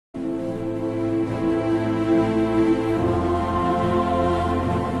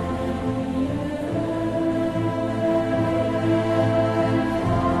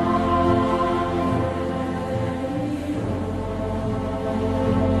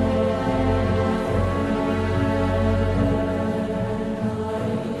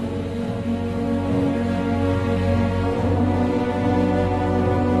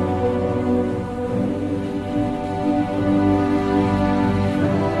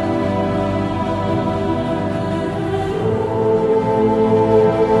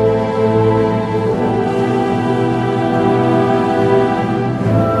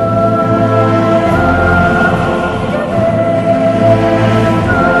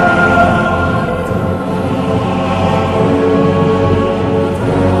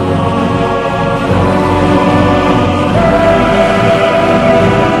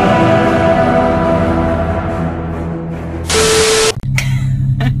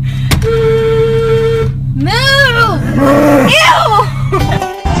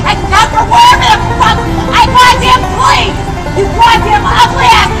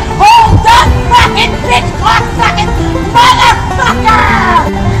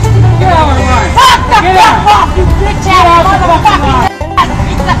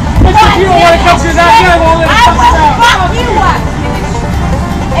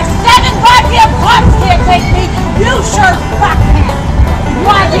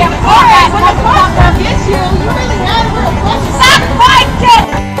you! You really had her a bunch. Suck my dick!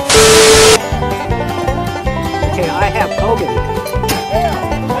 Okay, I have COVID.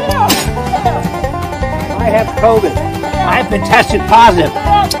 I have COVID. I've been tested positive.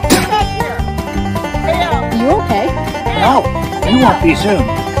 You okay? No, you won't be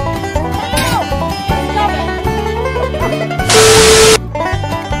soon.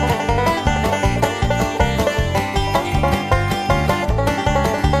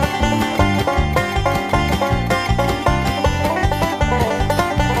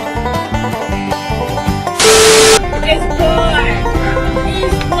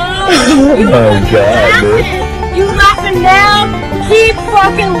 Oh God, man. You laughing now? Keep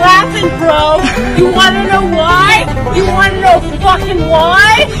fucking laughing, bro. You wanna know why? You wanna know fucking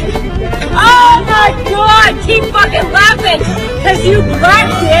why? Oh my God, keep fucking laughing. Cause you black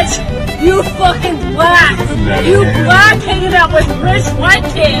bitch. You fucking black. You black hanging out with rich white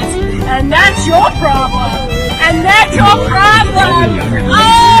kids. And that's your problem. And that's your problem.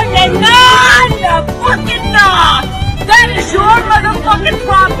 Oh, no, fucking no. That is your motherfucking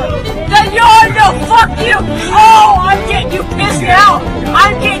problem. Then you're no fuck you. Oh, I'm getting you pissed out.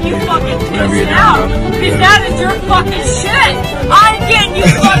 I'm getting you fucking pissed out. Because that is your fucking shit. I'm getting you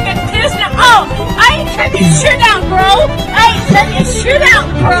fucking pissed out. Oh, I ain't checking shit out, bro. I ain't checking shit out,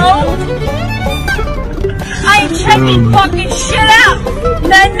 bro. I ain't checking fucking shit out.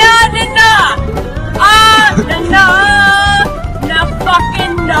 Nah. Ah, nah,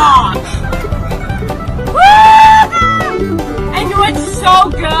 fucking nah. And you know what's so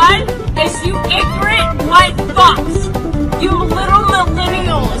good? Is you ignorant white fucks. You little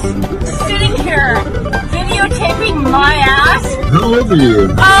millennials sitting here videotaping my ass. How old are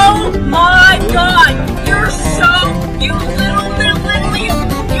you? Oh my God. You're so, you little millennials.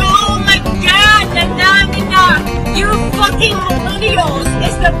 Oh my God. Nah. You fucking millennials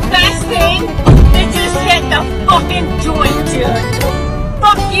is the best thing that just hit the fucking joint, dude.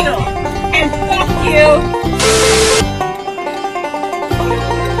 Fuck you. And fuck you.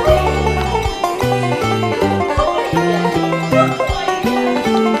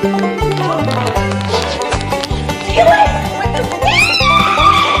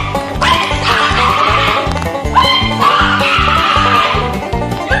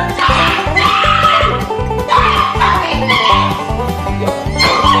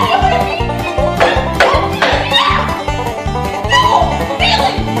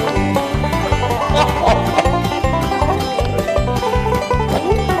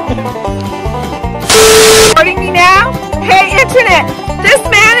 This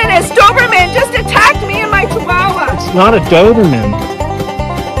man and his Doberman just attacked me and my Chihuahua. It's not a Doberman.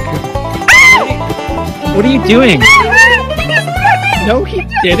 Ow! What are you doing? He just bit me! No, he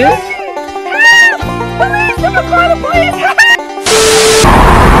didn't. Help! Police! Someone call the police!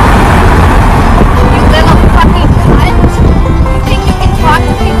 You little fucking cunt! You think you can talk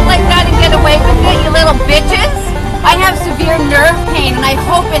to people like that and get away with it, you little bitches? I have severe nerve pain and I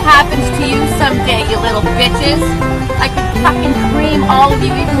hope it happens to you someday, you little bitches. I could fucking cream all of you,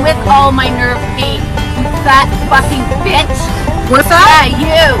 even with all my nerve pain. You fat fucking bitch. What's that? Yeah,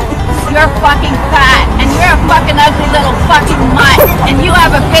 you. You're fucking fat. And you're a fucking ugly little fucking mutt. And you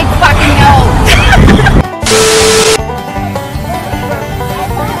have a big fucking nose.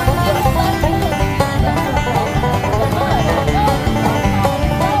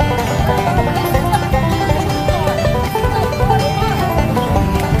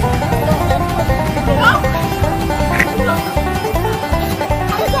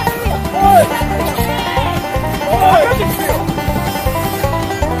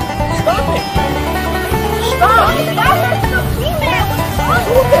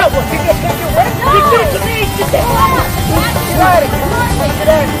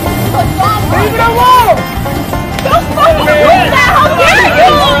 Leave it alone! Don't fucking do that! How dare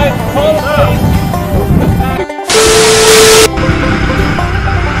you!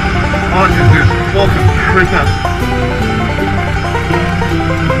 Aren't you this fucking Freakouts?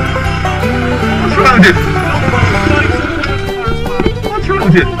 What's wrong with you? What's wrong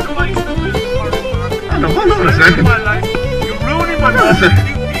with you? Hold on a second. You're ruining my life.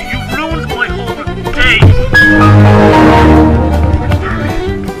 You've ruined my whole day.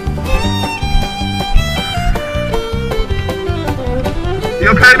 You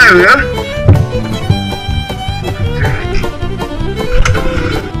okay now, yeah?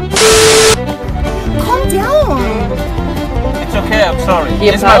 Calm down. It's okay, I'm sorry. He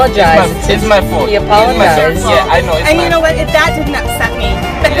apologized. It's my fault. He apologized. Yeah, I know. It's And my you know what? If that didn't upset me,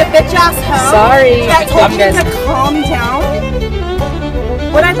 but the bitch ass hoe Sorry. that told you I'm to calm down.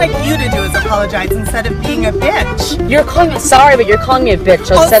 What I'd like you to do is apologize instead of being a bitch. You're calling me sorry, but you're calling me a bitch.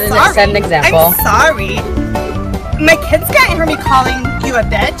 So set an example. I'm sorry. My kids can't hear me calling you a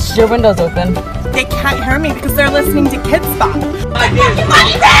bitch. Your window's open. They can't hear me because they're listening to Kids Bop. I want my fucking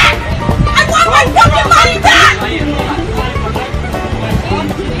money back! I want my fucking money back!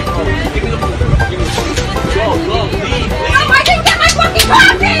 No, I didn't get my fucking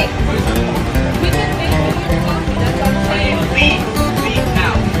coffee!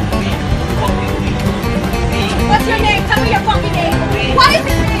 What's your name? Tell me your fucking name. What is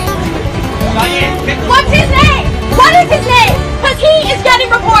his name? What's his name? What is his name? Because he is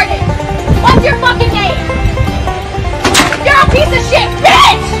getting reported. What's your fucking name? You're a piece of shit,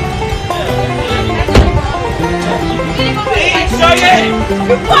 bitch!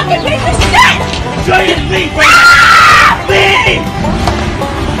 You fucking piece of shit! Leave! Ah! Leave!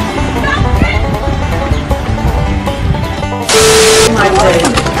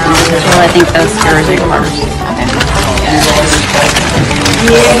 Well, I think those stairs are worse.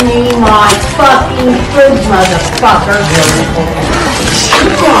 Give me my fucking food, motherfucker.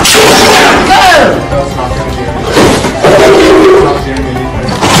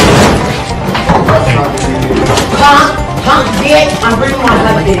 Punk, bitch, I'm bringing my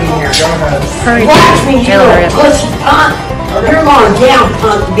husband in here. Watch me, you little pussy punk. You're going down,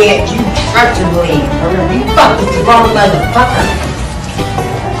 punk bitch. You trust and believe. You fucking wrong motherfucker.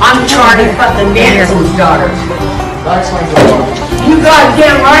 I'm Charlie fucking Manson's daughter. You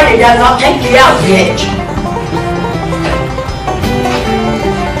goddamn right it does. I'll take you out, bitch.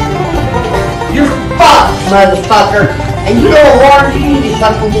 You're fucked, motherfucker. And you know what? You need to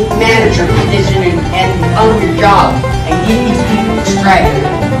fucking get the manager position and own your job and get these people straight.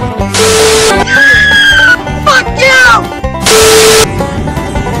 Fuck you!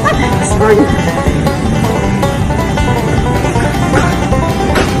 Sorry.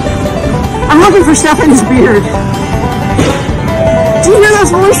 I'm looking for Stefan's beard. Do you hear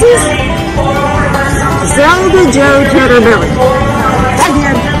those voices? Zelda, Joe, Ted, or Billy? I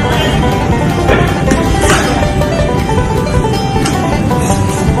did.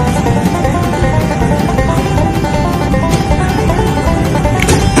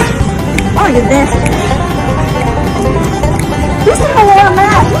 Oh, you're there. This is the way I'm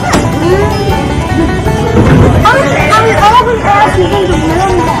at. I was always asking him to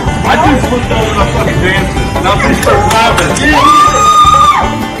film that. I just looked over the fucking dances and I'm just so laughing.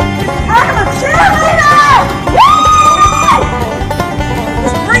 I'm a cheerleader!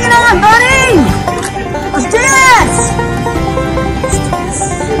 Let's bring it on, buddy! Let's do this!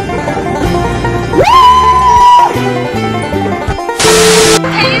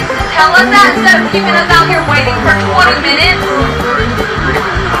 Can you tell us that instead of keeping us out here waiting for 20 minutes?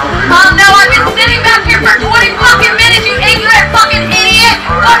 No, I've been sitting back here for 20 fucking minutes, you ignorant fucking idiot!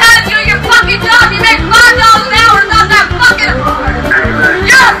 Learn how to do your fucking job! You make $5 an hour, it's not that fucking hard!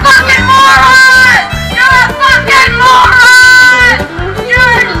 You're a fucking moron! You're a fucking moron!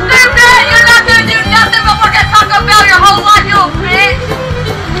 You're stupid! You're not gonna do nothing but work at Taco Bell your whole life, you little bitch!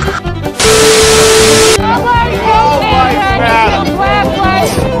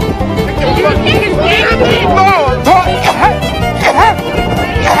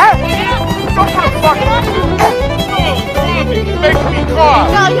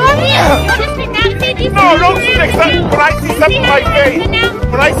 No, don't stick something. When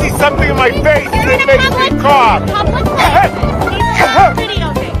I see something in my face, it makes me cough. Okay?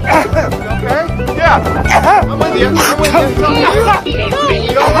 Yeah. I'm with you.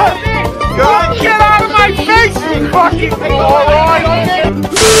 Get out of my face, you fucking moron!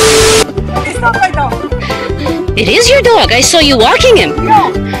 It's not my dog. It is your dog. I saw you walking him.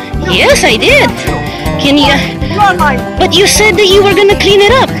 No. Yes, I did. Can you... Not mine. But you said that you were gonna clean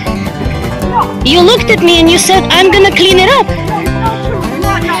it up. You looked at me and you said, I'm gonna clean it up.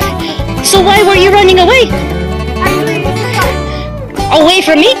 So why were you running away? Away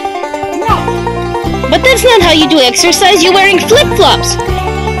from me? But that's not how you do exercise. You're wearing flip-flops.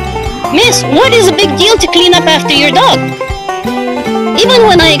 Miss, what is a big deal to clean up after your dog? Even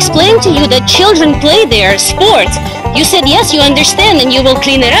when I explained to you that children play their sports, you said yes, you understand and you will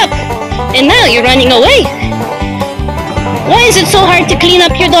clean it up. And now you're running away. Why is it so hard to clean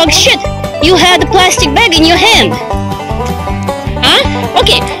up your dog's shit? You had a plastic bag in your hand. Huh?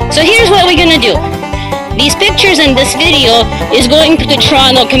 Okay, so here's what we're gonna do. These pictures and this video is going to the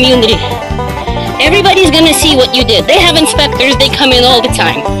Toronto community. Everybody's gonna see what you did. They have inspectors, they come in all the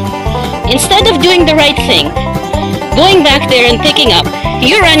time. Instead of doing the right thing, going back there and picking up,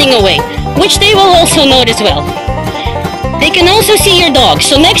 you're running away, which they will also note as well. They can also see your dog,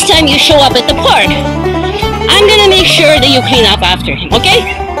 so next time you show up at the park, I I'm gonna make sure that you clean up after him, okay?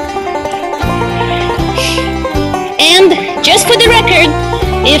 And just for the record,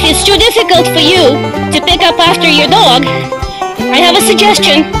 if it's too difficult for you to pick up after your dog, I have a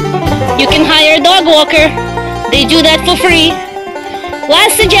suggestion. You can hire a dog walker. They do that for free.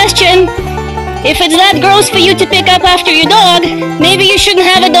 Last suggestion, if it's that gross for you to pick up after your dog, maybe you shouldn't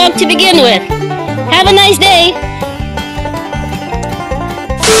have a dog to begin with. Have a nice day.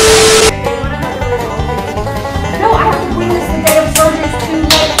 No, I have to bring this the day of surgery. It's too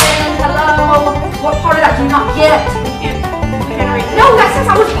late, man. Hello. What part of that do you not get? No, that says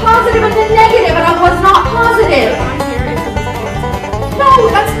I was positive and then negative, and I was not positive. No,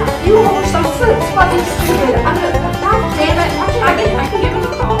 that's not. You are so fucking stupid. I'm gonna. God damn it. I can give him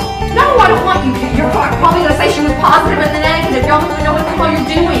a call. No, I don't want you to. You're probably gonna say she was positive and then negative. Y'all don't even know what the hell you're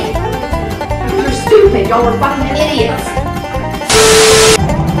doing. You're stupid. Y'all are fucking idiots.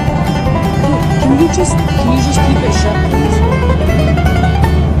 Can you just keep it shut, please?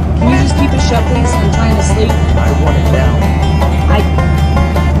 Can you just keep it shut, please? I'm trying to sleep. I want it down.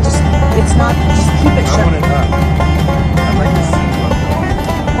 It's not, just keep it shut. I want it up. I'd like to see what's going on.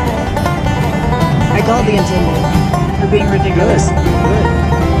 I called the intendant. You're being ridiculous. Good.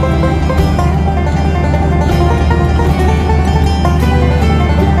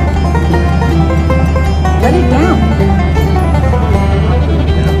 Let it down.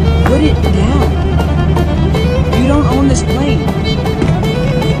 Put it down. You don't own this plane.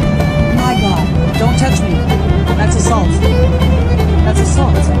 My God, don't touch me. That's assault. That's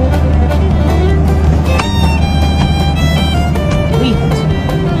assault. Leave it.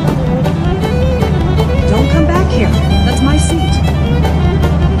 Don't come back here. That's my seat.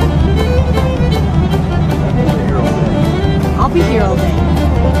 I'll be here all day.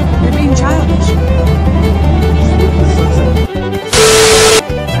 You're being childish.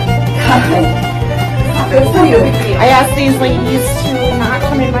 I asked these ladies to not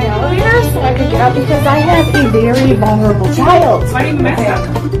come in my elevator so I could get up because I have a very vulnerable child. Why do you mess up?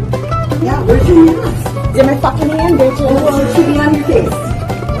 Yeah, where's your mask? In my fucking hand, bitch. Well, it should be on your face.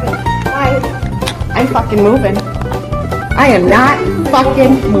 I'm fucking moving. I am not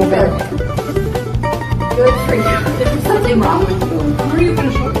fucking moving. Good for you. There's something wrong with you. Where are you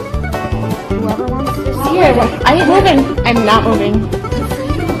gonna show? Whoever wants to see it. I ain't moving. I'm not moving.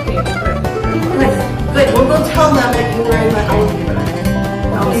 Good. We'll go tell them that you were in the elevator.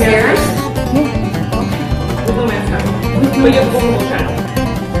 Downstairs? We'll go mask up. But you have a vulnerable child.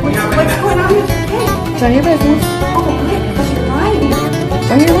 What's going on with your kid? It's none of your business. Oh, good, because you're lying. It's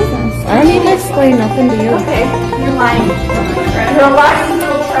none of your business. I don't need to explain nothing to you. Okay, you're lying. You're a lying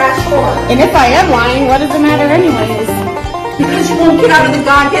little trash whore. And if I am lying, what does it matter anyways? Because you won't get out of the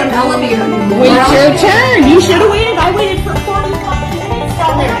goddamn elevator. Wait your turn. You should have waited. I waited for 45 minutes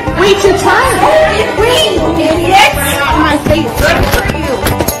down there. Wait your turn. Wait, you idiot. My face. Good for you.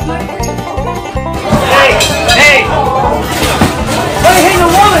 Hey! What are you hitting a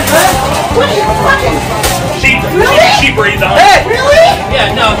woman, man? What are you fucking? She breathed on. Hey! Really?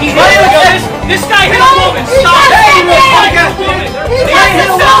 Yeah, no, he hit a woman. This guy hit a woman. Stop. Hey, you This guy hit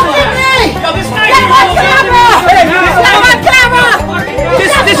a woman. Yo, this guy hit a woman.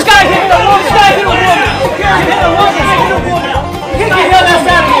 This guy hit a woman. This guy hit a woman. He hit a woman. Get your hell ass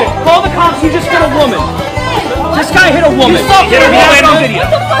out of here. Call the cops, you just hit a woman. This guy hit a woman. You hit a woman on video.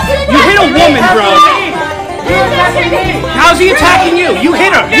 You hit a woman, bro. How's he attacking you? You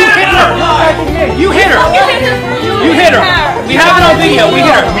hit her. You hit her. You hit her. You hit her. We have it on video. We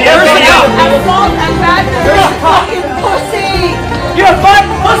hit her. Where's the cop? You're a fucking pussy. You're a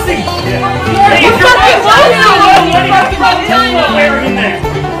fucking pussy. You're fucking pussy. Where in there?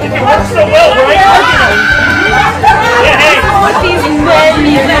 It works so well, right? Yeah, hey.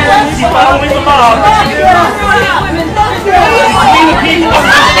 She's following the mob.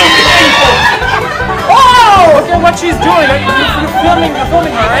 Look at what she's doing. You're filming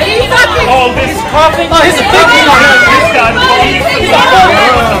her, right? Oh, this coughing. Oh, he's a big thing on her. This guy.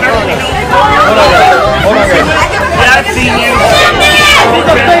 Hold on, guys. Yeah, I've seen you. He's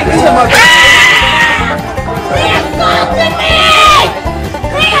a big, he's a mother.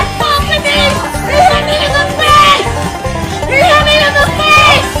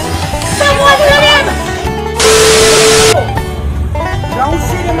 Don't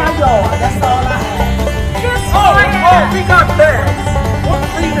sit in my yard. That's all I have. Oh, we got bags. We'll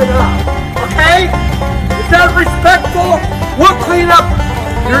clean it up. Okay? Is that respectful? We'll clean up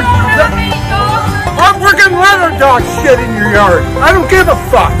your... We're gonna let our dog shit in your yard. I don't give a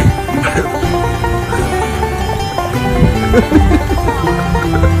fuck. Ha ha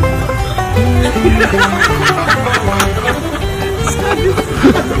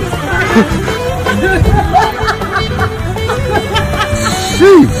ha!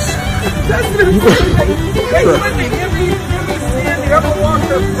 Jeez. Hey, Wendy, give me Sandy. I'm gonna walk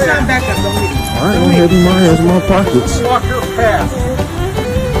her past. Alright, I'm hitting my hands in my pockets. Walk her past.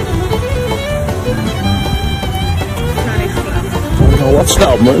 Oh, watch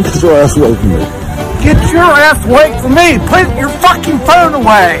out, man. Get your ass away from me. Get your ass away from me. Put your fucking phone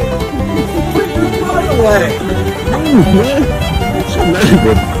away. Put your phone away. What's your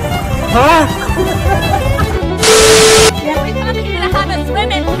neighbor? Huh? Yeah, we're fucking gonna have a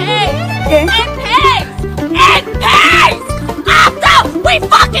swim in pigs! In pigs! In pigs! After we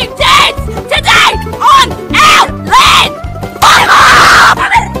fucking dance today on our land! Fuck off!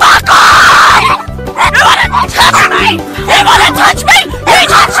 Fuck off! You wanna touch me? You wanna touch me? You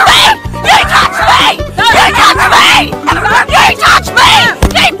touch me! You touch me! You touch me! You touch me!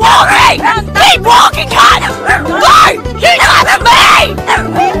 Keep walking! Keep walking, cunt! No! You touch me!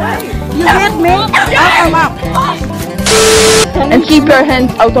 You hit me? I'm out. And keep your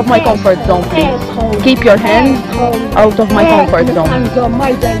hands out of my comfort zone, please. Keep your hands out of my comfort zone.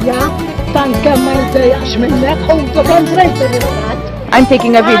 I'm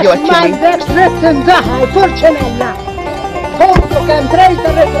taking a video actually.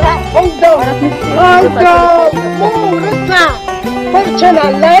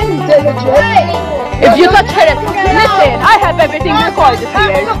 If you touch her, listen, I have everything recorded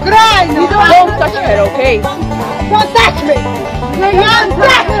here. Don't touch her, okay? Don't touch me! Don't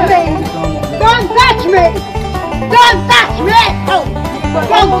touch me! Don't touch me! Don't touch me! Oh,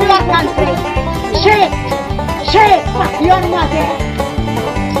 don't do that country! Shit! Shit! Fuck your mother!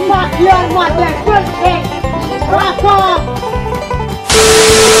 Fuck your mother! Bullshit! Fuck off!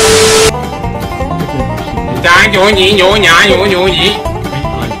 Đã nhổ nhị nhổ nhã nhổ nhổ nhị.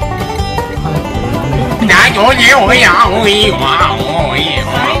 Đã nhổ nhị ôi ya ôi hoa ôi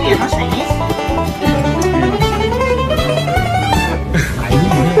hoa.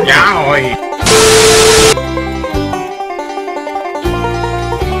 Dạ ôi.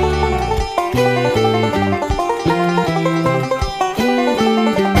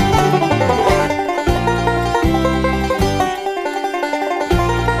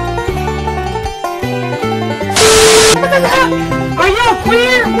 Are you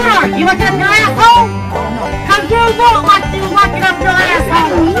queer? What? You looking up your asshole? Cause you look like you looking up your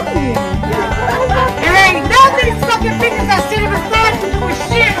asshole. Hey, none of these fucking fingers that sit beside you doing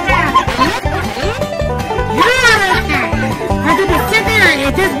shit now. You're not okay. I could just sit there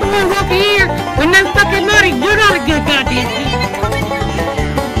and just move up here with no fucking money. You're not a good goddamn bitch.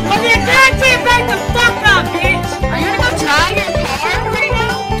 Well, you goddamn back the fuck up, bitch. Are you gonna go try your car right now?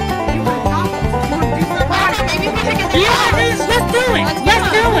 Yeah, let's do it. Let's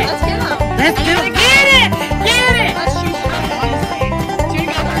do it. Let's do it. Get it. Get it.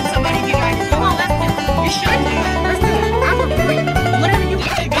 Come on, let's do it. You should do it. Let's do it. I'm a freak. Whatever you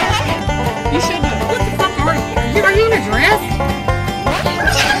want. Go ahead. You should do it. What the fuck are you? Are you in a dress?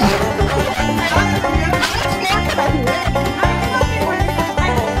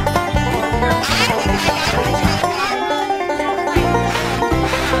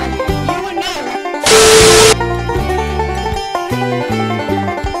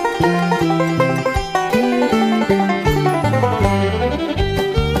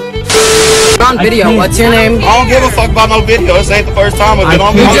 On video, what's your name? I don't give a fuck about no video. This ain't the first time I've been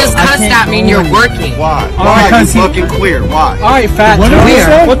on You video. just cussed at me and you're working. Why? Why are you fucking queer? Why? Alright, fat. What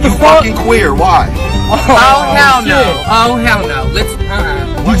the you fuck? fucking queer? Why? Oh hell no! Oh hell no! Let's.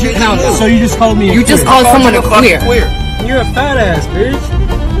 Hell no! So you just called me a You just called someone a queer. You're a fat ass, bitch.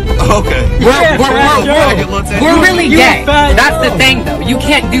 Okay. We're really gay. That's the thing, though. You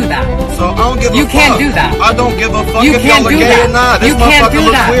can't do that. So I don't give a fuck. You can't do that. I don't give a fuck You if can't y'all are do gay that. or not. This You can't motherfucker do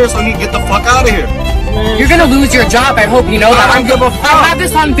looks that. weird, so he can get the fuck out of here. You're gonna lose your job. I hope you know that. I don't give a fuck. I have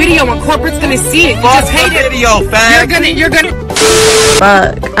this on video and corporate's gonna see it. You Fuck just hate the it. video, fag. You're gonna.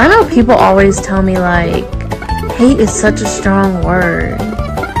 Fuck. I know people always tell me like, hate is such a strong word.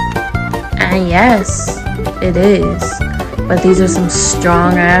 And yes, it is. But these are some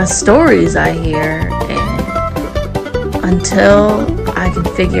strong ass stories I hear. And until I can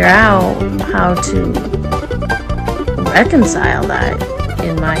figure out how to reconcile that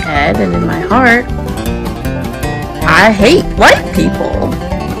in my head and in my heart, I hate white people.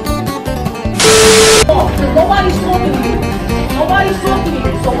 Nobody's talking to you. Nobody's talking to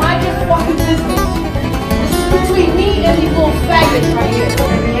you. So mind your fucking business. This is between me and these little faggots right here.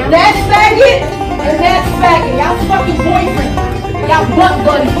 That faggot and that faggot. Y'all fucking boyfriends. Y'all butt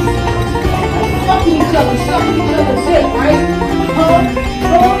buddies. Fucking each other. Sucking each other's dick, right? Huh?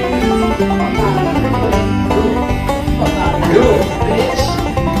 Fuck out of here, bitch.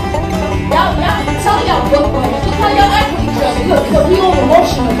 Y'all, tell y'all butt buddies. Look how y'all act with each other. Look, we on the road.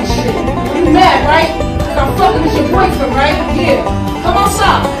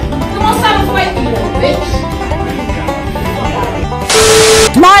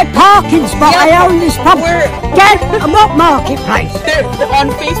 parking spot. I own this property. Get what marketplace? On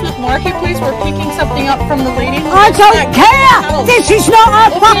Facebook Marketplace, we're picking something up from the lady. I don't care. This is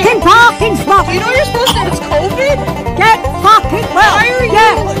not a fucking parking spot. You know you're supposed to. It's COVID. Get fucking well.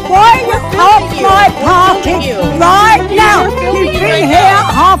 Why are you off my parking right now? You've been here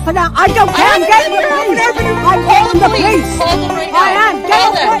half an hour. I don't care. I'm getting the police. I'm calling the police. I am. Get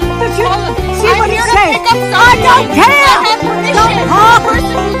off. See what he says. I don't care. Don't park.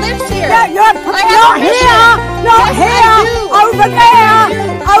 Not here. Not here. Over there.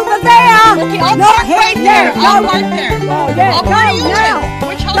 Over there. Not here. There. I'll park there. I'll park now.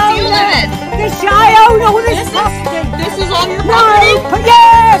 Which house do you live in? I own all this property. This is on your property? No,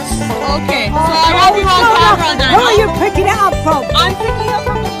 yes! Okay, so I have you on camera then. Who are you picking it up from? I'm picking it up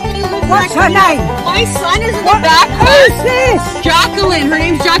from the lady who lives What's next her to me. name? My son is in the back. Who's this? Jacqueline. Her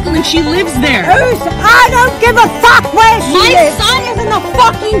name's Jacqueline. She lives there. I don't give a fuck where she lives. My son is in the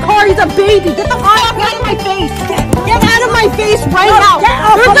fucking car. He's a baby. Get the fuck out of my face. Get out of my face right now.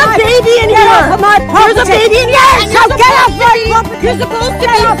 There's a baby in here. There's a baby in here. Yes, so get off my property. You're supposed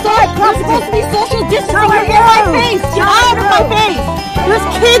to be social distancing. Get my face. Get out of my face. There's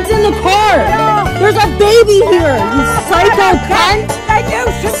kids in the car. There's a baby here. You psycho cunt.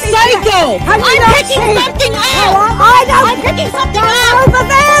 Psycho. I'm picking something up. I'm picking something up. Over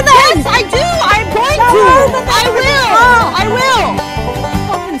there then. Yes, I do. I'm going to. I will. I will.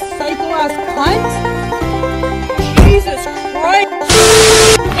 Fucking psycho ass cunt. Jesus Christ.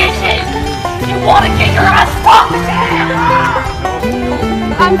 You want to get your ass fucked?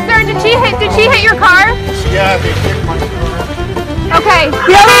 Sir, did she hit your car? Yeah, they hit my car. Okay.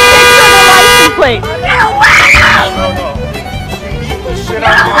 You have a picture of the license plate. No! Beat the shit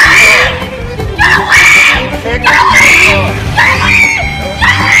out of my car.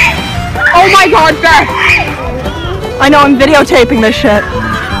 Oh my god, Beth! I know, I'm videotaping this shit.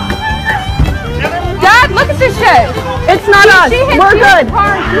 Dad, look at this shit! It's not us. We're good.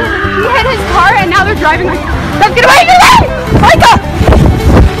 He hit his car and now they're driving. Beth, get away! Get away! Micah!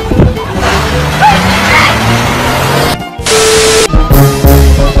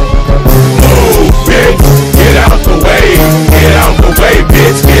 Get out the way, get out the way,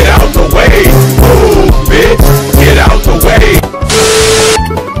 bitch, get out the way. Move, bitch, get out the way.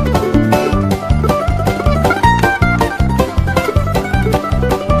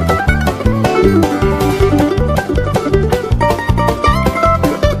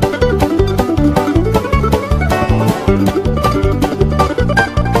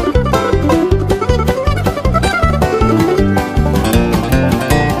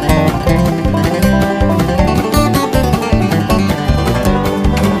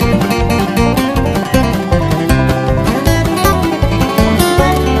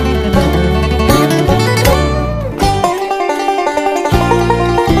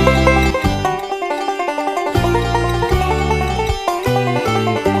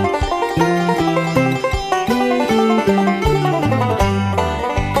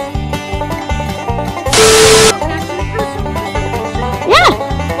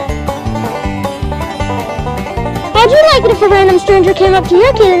 If a random stranger came up to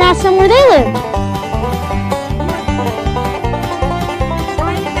your kid and asked them where they lived.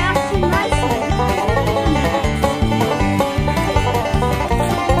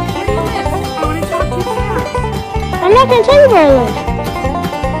 I'm not going to tell you where I live.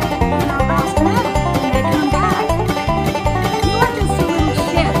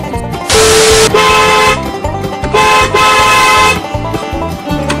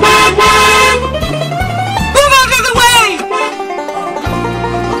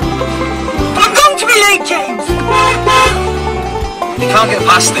 You can't get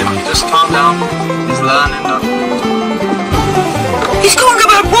past him, just calm down. He's learning now. He's going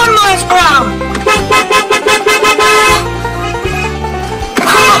about 1 mile per hour!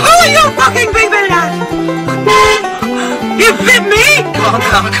 Who are you fucking baby lad? You bit me? Calm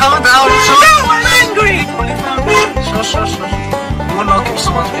down. No, I'm angry! Shush. You will not give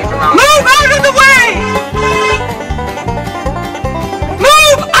someone to kick around. Move out of the way!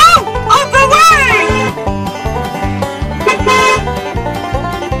 Move out of the way!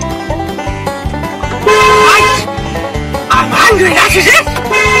 I'm angry, that is it!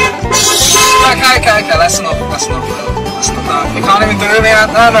 Okay, that's enough. You can't even do anything.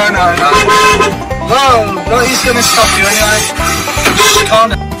 No, he's gonna stop you anyway. Just calm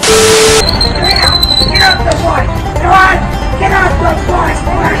down. Get out the boy! Come on! Get out the boy!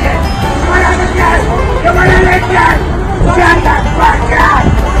 Come on again! Come on again! Shut the fuck up!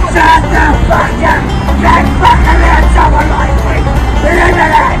 Shut the fuck up! Let fucking let someone like me! Leave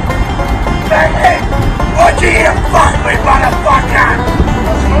it in! What do you fuck me, motherfucker?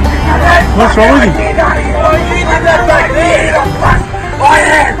 What's wrong with you?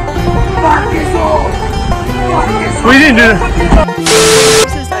 We didn't do that.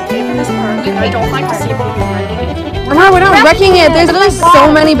 I don't like to see people wrecking. We're not wrecking it. There's literally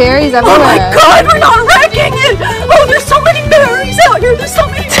so many berries everywhere. Oh my god, we're not wrecking it! Oh, there's so many berries out here. There's so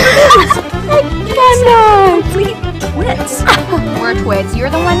many berries. Complete twits. We're twits.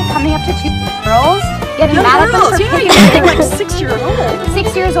 You're the one coming up to two girls, getting mad at them for picking. Like 6 years old.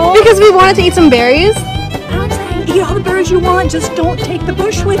 6 years old? Because we wanted to eat some berries. Eat all the berries you want, just don't take the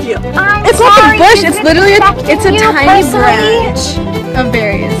bush with you. It's not a bush, it's literally it's a tiny branch of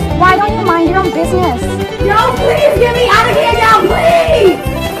berries. Why don't you mind your own business? No, please get me out of here now, please!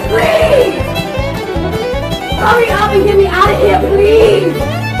 Please! Hurry up and get me out of here, please!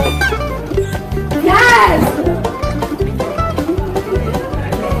 Yes!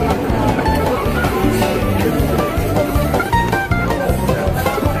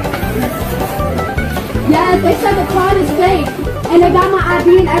 Yes, they said the card is fake, and they got my ID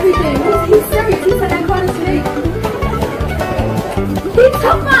and everything. He's serious, he said that card is fake. He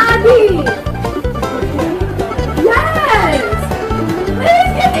took my ID! Yes!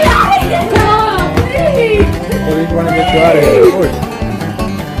 Please get me out of here! No, please! What do you want to get you out of here?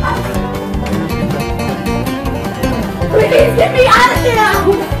 Please get me out of here!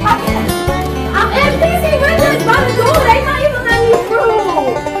 I'm in PC Richards by the door. They not even letting me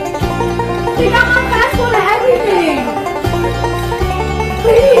through. They got my passport and everything.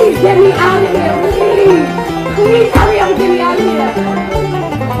 Please get me out of here, please. Please hurry up and get me out of here.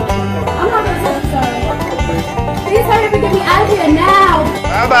 I'm not gonna touch you, sorry. Please hurry up and get me out of here now.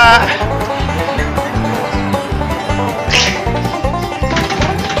 Bye-bye.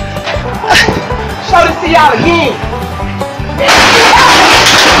 Show this to y'all again.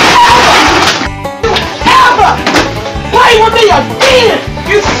 Ever play with me again?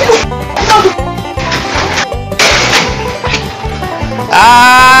 You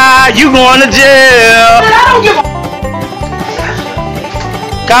you going to jail. I don't give a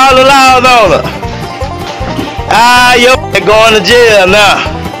call the laws on her. You're going to jail now.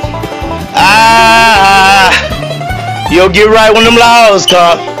 You'll get right when them laws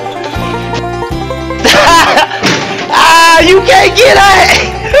come. You can't get it.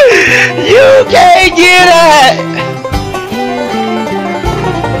 You can't get it.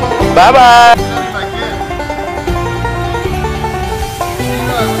 Bye-bye.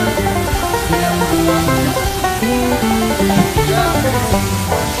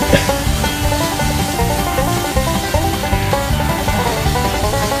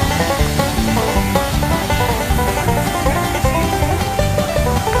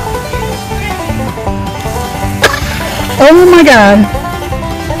 Oh my god.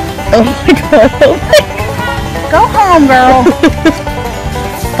 Oh my god. Go home, girl.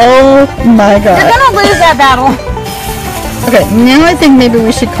 Oh my god. You're gonna lose that battle. Okay, now I think maybe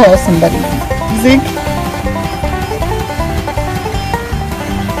we should call somebody. Zeke?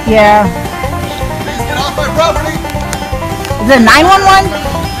 Yeah. Please get off my property. Is it 911?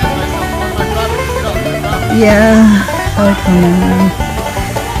 Yeah. I'll come in.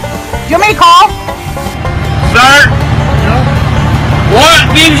 Do you want me to call? Sir? What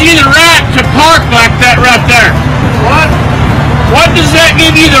gives you the right to park like that right there? What? What does that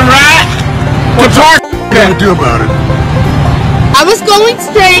give you the right to park? What are you gonna do about it? I was going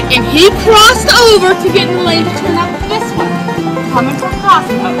straight and he crossed over to get in the lane to turn up this one, coming from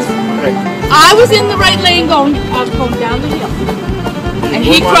Crossroads. I was in the right lane I was going down the hill. And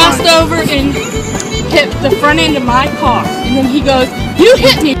he crossed over and hit the front end of my car. And then he goes, "You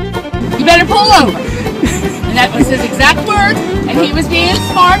hit me, you better pull over." And that was his exact words, and he was being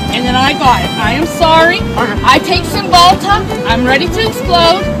smart, and then I got it. I am sorry. I take some Volta. I'm ready to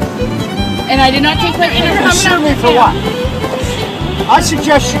explode. And I did not take my internet. Sue me for what? I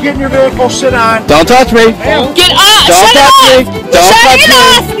suggest you get in your vehicle, sit on. Don't touch me. Get off! Don't Shut it touch off! me. Don't Shut touch it me.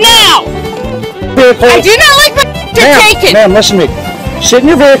 off now! I do not like what you're taking. Ma'am, listen to me. Sit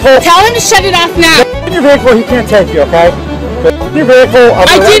in your vehicle. Tell him to shut it off now. Sit in your vehicle, he can't take you, okay? Sit in your vehicle.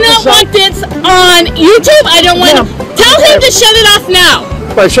 I do not want this on YouTube. I don't want to. Tell him to shut it off now.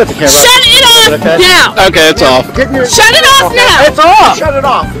 Wait, shut the camera. Shut it off now. Okay, it's off. Shut it off now. It's off. Shut it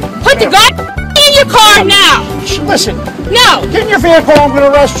off. Put the gun in your car now. Listen. No. Get in your vehicle. I'm going to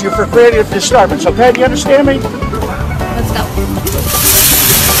arrest you for creative disturbance. Okay? Do you understand me? Let's go.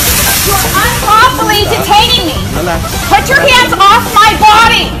 You're unlawfully detaining me. Put your hands off my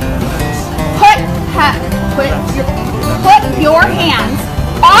body. Put your hands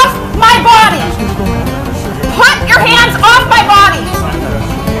off my body. Put your hands off my body.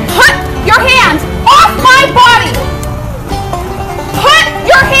 Put your hands off my body. Put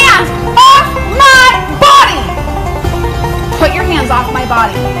your hands off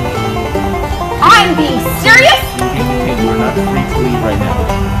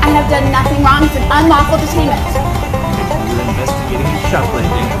anything wrong. It's an unlawful detainment. We're investigating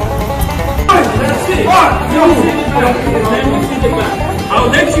shoplifting. That's it. I'll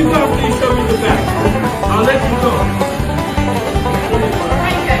let you go when you show me the back. I'll let you go.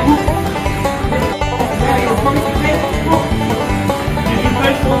 Did you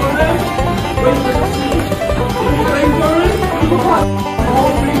pay for one of them? Wait for the seat. Did you pay for it?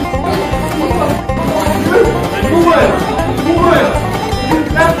 Move it.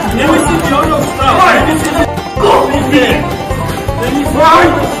 Let me see your stuff. Let me see the Let me see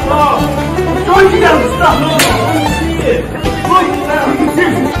the stuff. Don't you got the stuff? No, let me see it. Bring it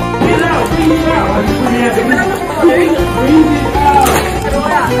out. Bring it out. Bring it out. Bring it out.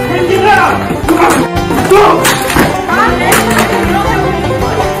 Bring it out. Go.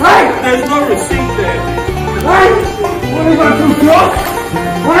 Right. There's no receipt there. Right. What is that to drug?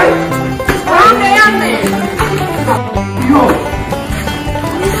 Right. Calm down, man. Go.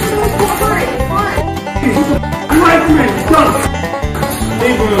 Right, man. Stop.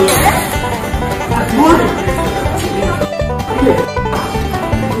 Leave her alone. That's one.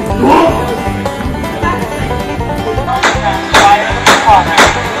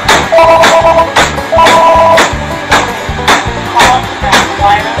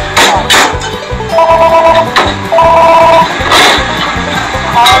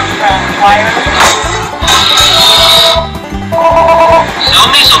 Sell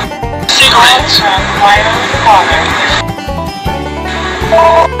me some cigarettes.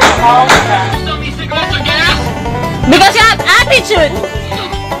 Sell me cigarettes or gas? Because you have attitude.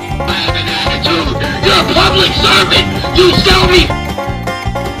 I have an attitude. You're a public servant. You sell me.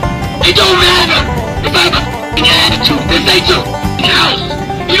 It don't matter if I have a f***ing attitude. This ain't your f***ing house.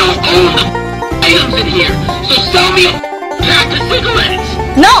 You don't own the items in here. So sell me a pack of cigarettes.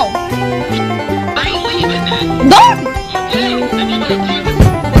 No. I ain't leaving then. Don't. Okay, then you're gonna keep it.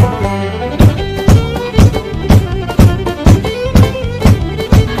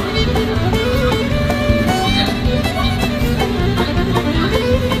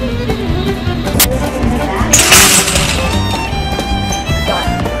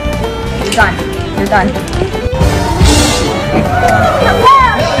 You're done. You're done.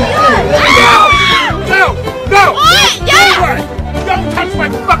 No! What? Yeah! Don't touch my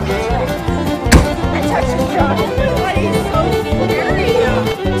fucking... I touched your jaw. He's so scary.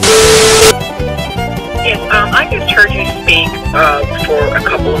 Yes, I just heard you speak for a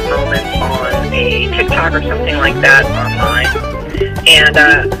couple of moments on a TikTok or something like that online. And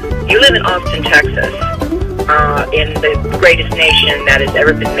you live in Austin, Texas, in the greatest nation that has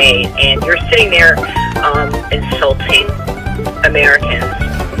ever been made. And you're sitting there insulting Americans.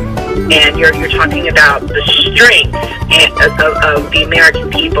 And you're talking about the strength of the American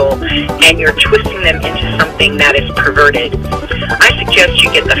people, and you're twisting them into something that is perverted. I suggest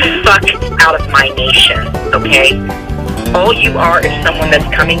you get the fuck out of my nation, okay? All you are is someone that's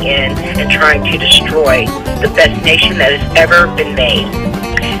coming in and trying to destroy the best nation that has ever been made.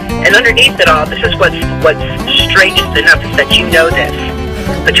 And underneath it all, this is what's strangest enough is that you know this.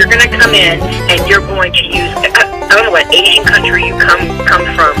 But you're going to come in and you're going to use, I don't know what Asian country you come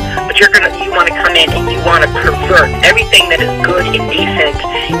from, but you want to come in and you want to pervert everything that is good and decent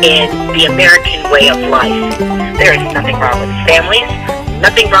in the American way of life. There is nothing wrong with families,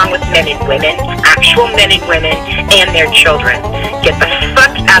 nothing wrong with men and women, actual men and women, and their children. Get the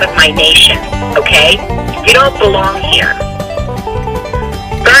fuck out of my nation, okay? You don't belong here.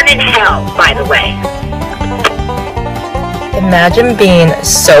 Burn in hell, by the way. Imagine being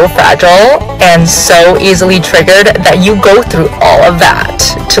so fragile and so easily triggered that you go through all of that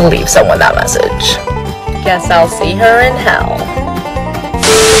to leave someone that message. Guess I'll see her in hell.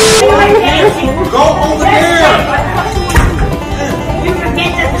 Go over there! You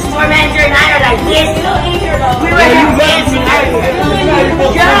forget that the store manager and I are like this. We were dancing earlier.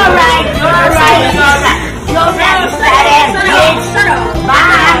 You're alright, you're alright, you're alright. You're that fat ass bitch.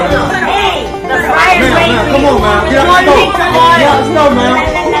 Bye. Hey, the fryer's ready for you. Come on, man. Get up, let's go, man.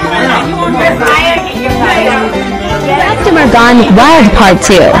 You're fired, you're fired. Customer Gone Wild Part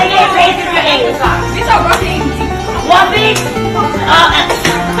 2. These are running. One piece.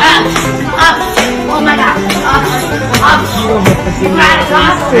 Oh my God. You got it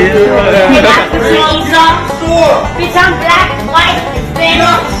off. You got the clothes off. It's on black, white,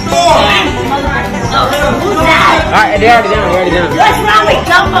 Spanish. Who's that? Alright, they're already down. What's wrong with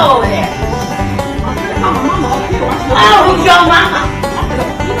Jumbo over there? Oh, who's your mama?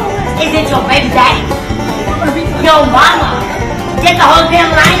 Is it your baby daddy? Your mama. Get the whole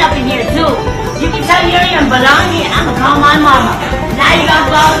damn line up in here too. You can tell you don't even belong here. I'm gonna call my mama. Now you got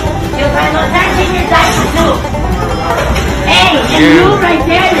clothes. You're gonna go in your diaper too. Hey, and you right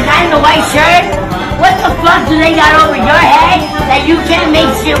there, the guy in the white shirt, what the fuck do they got over your head that you can't make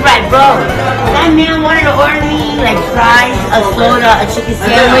shit right, bro? That man wanted to order me like fries, a soda, a chicken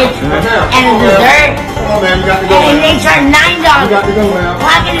sandwich, and a dessert. Come on, man, we got to go. And they charge $9. We got to go, man.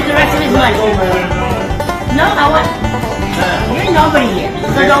 Pocketed the rest of his money. No, I want. You're nobody here,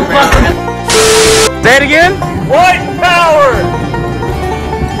 so don't fuck with me. Say it again. White power.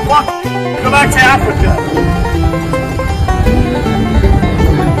 Fuck. Go back to Africa.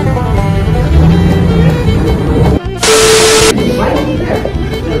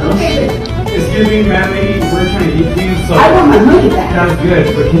 Excuse me, ma'am, we're trying to eat these, so... I want my money back. That's good,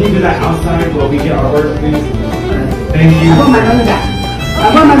 but can you do that outside while we get our orders, please? Thank you. I want my money back.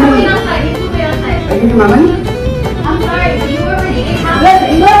 I want my money. Are you my money? I'm sorry, but you already ate half.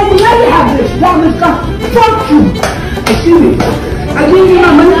 Let me have this. Fuck you. Excuse me. I give you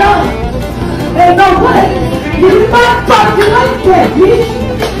my money back. Hey, no way. You not fucking like that, bitch.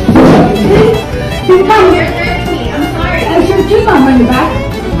 You come here. I'm sorry. I should keep my money back.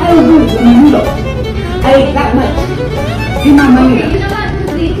 I don't do it with you though. I ate that much. Give my money back. You know what?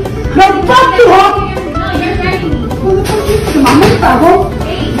 Please. No, fuck you, huh? No, you're hurting me. Who the fuck is my money back, huh?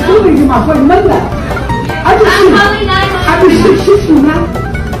 Hey, You didn't give my fucking money back. I just shit you now.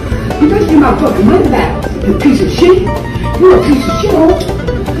 You just give my fucking money back. You piece of shit. You're a piece of shit, huh?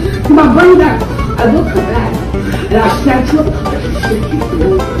 Give my money back. I will come back. And I'll snatch you up.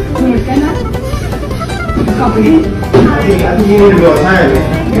 You understand that? You comprehend? I think you need to go higher.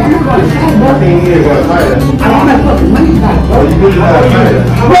 I'm not going to say, bro. I think you need to go higher. I want my fucking money back, bro. You need to go higher.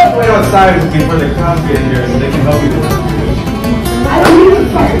 Let's wait outside before the cops get here so they can help you. I don't need the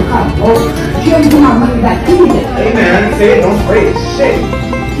fucking cop, bro. She only give my money back. Give me that. Hey man, say it, don't spray it. Shit.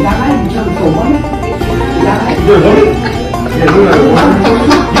 You got money? You trying to throw money? You got money? You're a woman?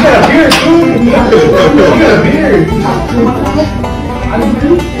 Yeah, you got a beard, dude. You got a beard. Are you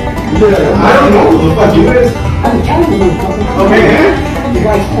ready? I don't know who the fuck you is. I'm a county motherfucker. Okay, man. You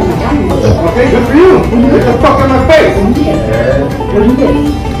guys tell me county motherfucker. Okay, good for you. Get the fuck out of my face. What you get? What you get?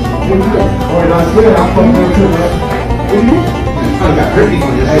 What you get? Alright, now it's good. I'm fucking with you, man. What you get? I got herpes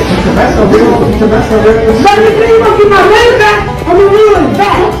on this. Hey, put your mask over here. Put your mask over here. But you say you want to get my money back? I'm gonna do it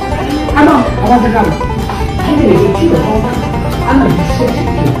back. I want the number. I'm gonna get you the whole time. I'm gonna be sick of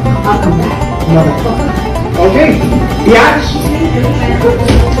you. I'll come back, motherfucker. Okay. Biatch.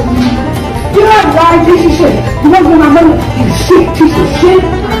 You know why piece of shit? You want to get my money? You sick piece of shit.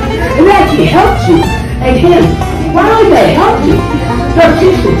 It actually helps you. And him. Why would they help you? They're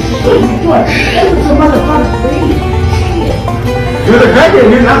piece of shit. It was a motherfucker for you. You're the crackhead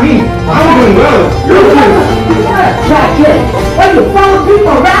here, not me. I'm doing well. You're doing well. You're not a crackhead. What, you follow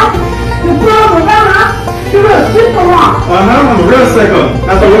people around? You follow them around, huh? You're a sick around. I'm a real psycho.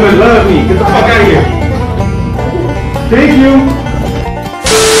 That's why women love me. Get the fuck out of here. Thank you.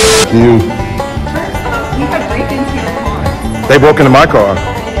 You. You had break-ins in your car. They broke into my car.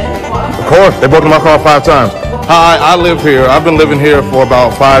 Of course, they broke into my car 5 times. Hi, I live here. I've been living here for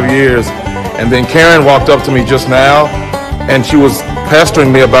about 5 years. And then Karen walked up to me just now, and she was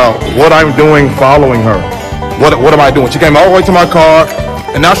pestering me about what I'm doing following her. What am I doing? She came all the way to my car,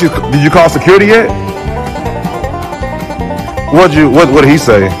 and now she's, did you call security yet? What did he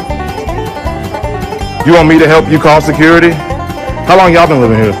say? You want me to help you call security? How long y'all been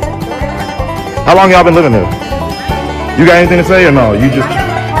living here? How long y'all been living here? You got anything to say or no? You just...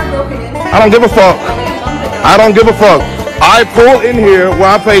 I don't give a fuck. I don't give a fuck. I pull in here where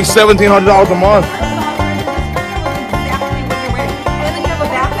I pay $1,700 a month.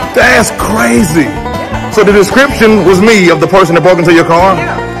 That's crazy. So the description was me of the person that broke into your car?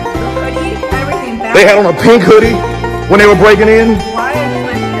 They had on a pink hoodie when they were breaking in?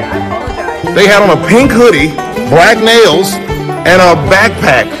 They had on a pink hoodie, black nails, and a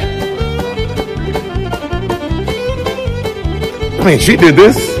backpack. I mean, she did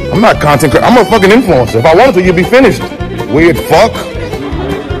this. I'm not content creator. I'm a fucking influencer. If I wanted to, you'd be finished. Weird fuck.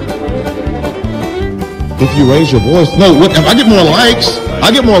 If you raise your voice. No, what, if I get more likes.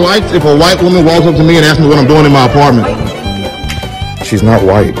 I get more likes if a white woman walks up to me and asks me what I'm doing in my apartment. She's not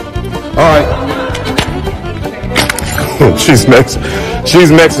white. All right. She's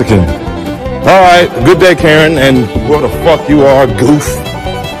Mexican. All right. Good day, Karen. And where the fuck you are, goof.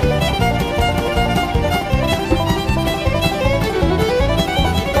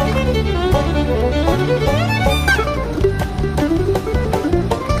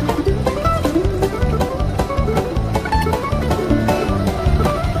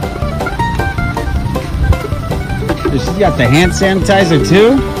 She's got the hand sanitizer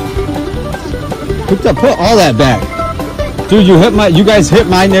too. Put all that back, dude. You guys hit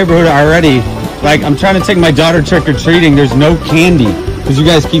my neighborhood already Like, I'm trying to take my daughter trick-or-treating. There's no candy because you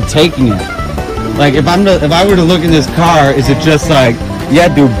guys keep taking it. Like, if I were to look in this car, is it just like, yeah,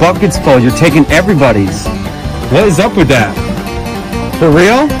 dude, buckets full. You're taking everybody's. What is up with that? For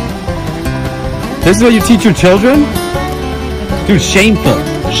real? This is what you teach your children? Dude, shameful.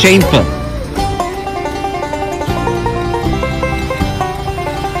 Shameful.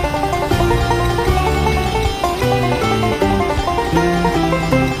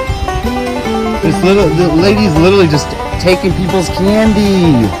 The lady's literally just taking people's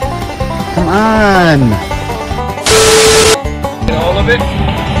candy. Come on. All of it?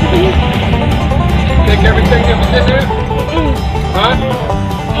 Take everything that was in there? Huh?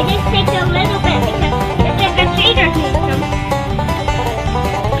 I just take a little bit because the trick-or-treaters need some.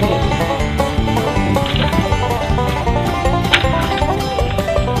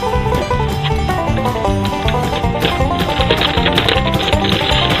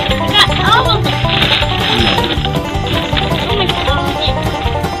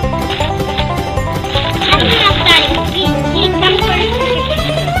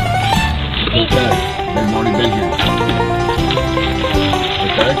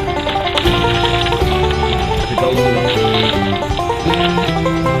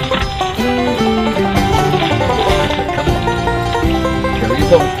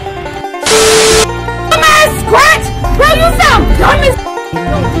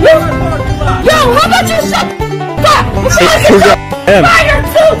 Yo, how about you shut the up? Who's up? Him. Fire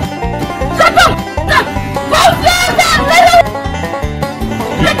too! Shut the up! Both of that little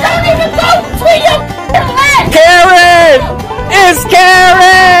you don't even go between your legs! Karen! It's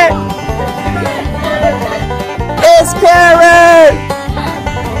Karen! It's Karen!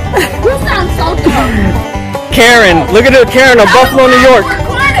 You sound so dumb. Karen, look at the Karen of Buffalo, New York.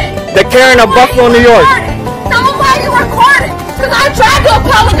 The Karen of Buffalo, New York. Tell them why you recorded. Because I tried to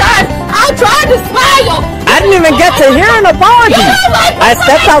apologize. I tried to smile. I didn't even get to hear an apology. I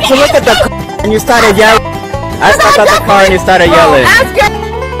stepped out to look at the car and you started yelling. I stepped out the car and you started yelling. I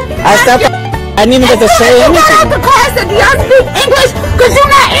stepped out. I didn't even get to say anything. You got out the car and said, do you speak English? Because you're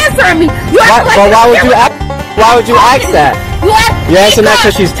not answering me. But why would you ask? Why would you ask that? You're asking that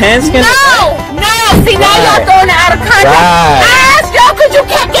because she's tan-skinned? No. See, now y'all throwing it out of context. I asked y'all because you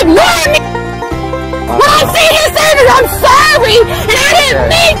kept ignoring me. What I'm saying is I'm sorry, and I didn't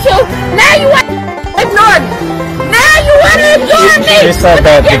mean to. Now you want to ignore me. Now you want to ignore me. She said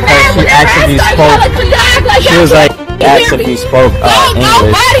that because she actually spoke. She was like, asked if you spoke English.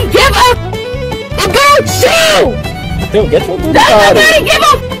 Nobody give a about you. Dude, get your booty out. Nobody give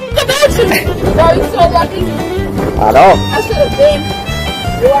a about you. No, you so lucky. I know. I should have been.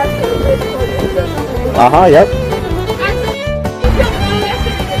 Yep.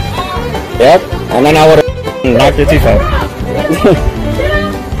 Yep, and then I would have knocked your teeth out.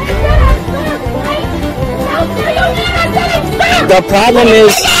 The problem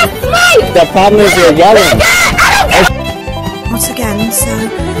is you're yelling. Once again, so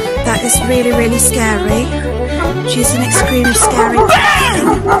that is really, really scary. She's an extremely scary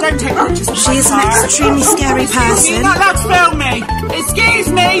person. Don't take pictures of She is an extremely scary person. You're not allowed to film me. Excuse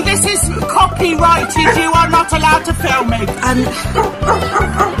me, this is copyrighted. You are not allowed to film me.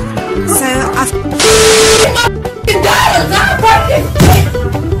 So I've...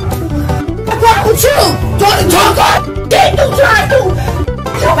 What's wrong with you? Don't talk up. Did you try to?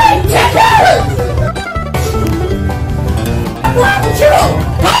 You made $10. What's wrong with you?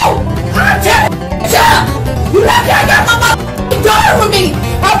 No, I'm telling you. You left me. I got my motherfucking daughter with me.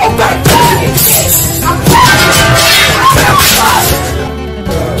 I'm a great daddy. I'm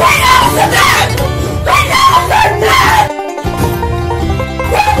Get out of that! Get out of that!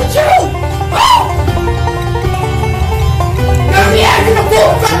 What's wrong with you? You're me acting a fool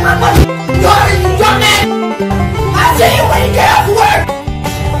in front of my motherfucking daughter, you dumbass! I'll see you when you get off work!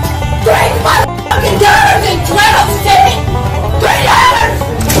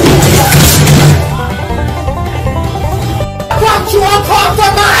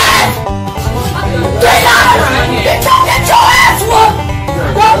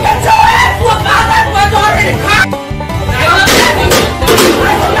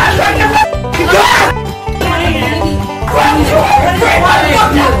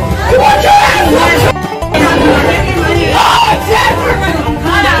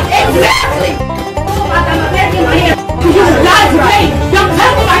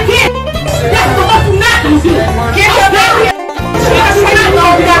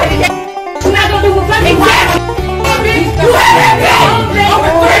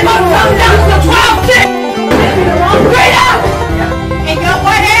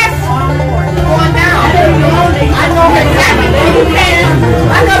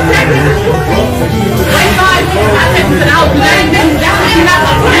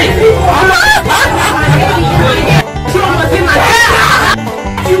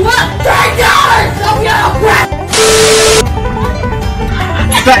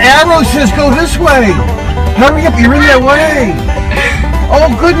 arrow says go this way. Hurry up, you're in their way. Oh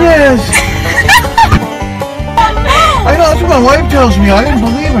goodness. I know, that's what my wife tells me. I didn't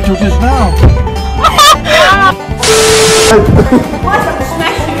believe it till just now.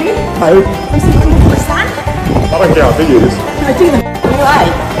 I don't care how big it is. I do the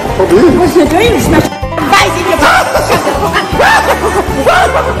right. Probably is. What you're doing is smash face in your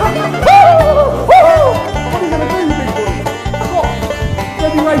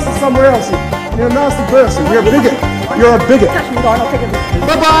Don't be racist somewhere else. You're a nasty person. You're a bigot. You're a bigot.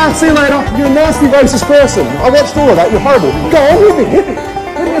 Bye-bye. See you later. You're a nasty racist person. I watched all of that. You're horrible. Go on, hit me. Hit me.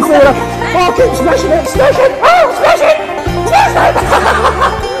 Hit me and see what happens. Oh, keep smashing it. Smash it. Oh, smash it. Smash it.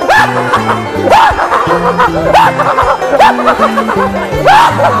 Come on.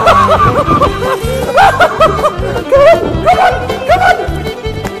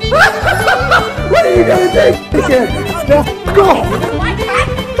 What are you going to do? Now, go on.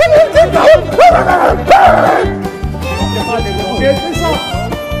 Get this up.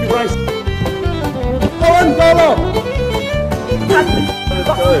 You race. Go on.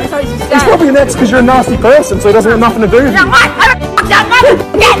 He's probably an ex because you're a nasty person, so he doesn't have nothing to do with you.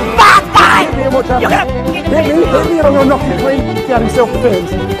 Hit me and I'm going to knock you clean out in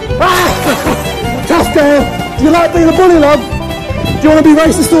self-defense. Tough girl. Do you like being a bully, love? Do you want to be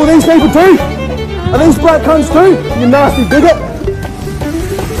racist to all these people too? Are these black cunts too? You nasty bigot.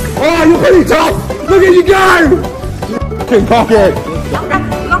 Oh, you're pretty tough. Look at you go. Fucking cockhead.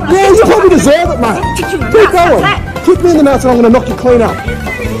 Yeah, you probably deserve it, mate. Keep going. Kick me in the nuts and I'm going to knock you clean up.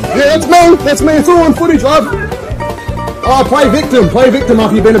 Yeah, that's me. That's me. It's all on footage, love. Oh, play victim. Play victim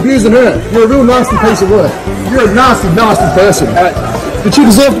after you've been abusing her. You're a real nasty piece of work. You're a nasty, nasty person. Did she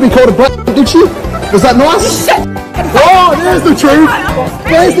deserve to be called a black? Did she? Was that nice? Oh, there's the truth.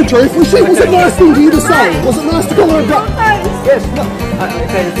 There's the truth. Was it nice thing for you to say? Was it nice to call her a black? Yes.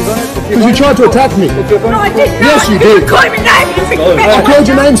 Because you tried to attack me. No, I didn't. Yes, you did. Call me names. I called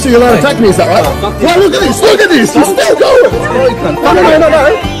your name so you're allowed to attack me, is that right? Well, look at this. Look at this. You're still going. No.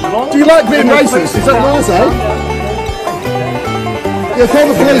 Do you like being racist? Is that nice, eh? Yeah, call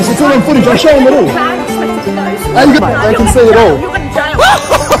the police. It's all on footage. I'll show them it all. They can see it all.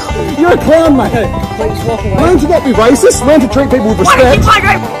 You're a clown, mate. Learn to not be racist. Learn to treat people with respect.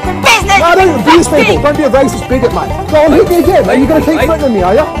 No, don't abuse people. Don't be a racist bigot, mate. Go on, hit me again. Are you going to keep threatening me,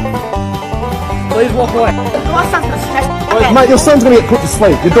 are you? Please walk away. Mate, your son's going to get put to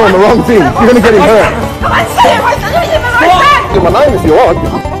sleep. You're doing the wrong thing. You're going to get him hurt. Give my name if you want.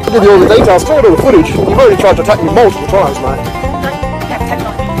 I'll give you all the details. Show all the footage. You've already tried to attack me multiple times, mate.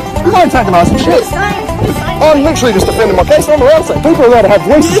 You're not antagonising shit. I'm literally just defending my case. I'm allowed to say. People are allowed to have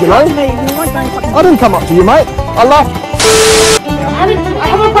voices, you know. I didn't come up to you, mate. I laughed. I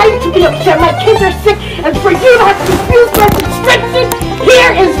have a right to be upset. My kids are sick, and for you to have to refuse my prescription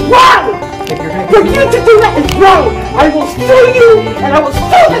here is wrong. For you to do that is wrong. I will sue you, and I will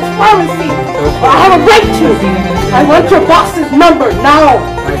sue this pharmacy. I have a right to. I want your boss's number now.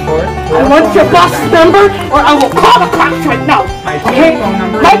 I want your boss's number, or I will call the cops right now. Okay?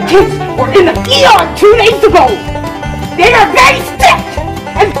 My kids were in the ER 2 days ago. They are very sick.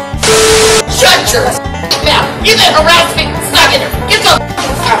 And shut your mouth. You didn't harass me. Suck it. Get the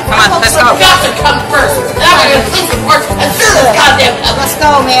come on, let's go. Got to come first. And I'm going to police report and sue this goddamn company. Let's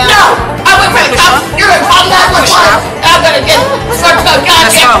go, man. No, I went for the cops. You're going to call 911. And I'm going to get sent to a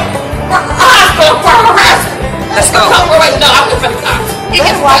goddamn hospital for harassment. Let's go. No, I'm going for the cops. You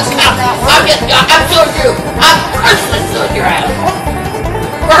get the cops. I'm suing you. I'm personally suing your ass.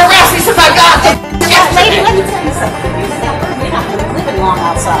 For harassing since I got this. Lady, let me tell you something. You're not going to live long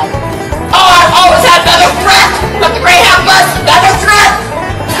outside. Oh, I've always had another threat with the Greyhound bus. Another threat.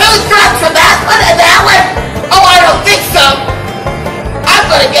 2 threats for that one and that one. Oh, I don't think so. I'm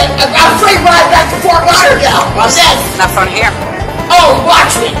going to get a free ride back to Fort Lauderdale. What's that? Not from here. Oh,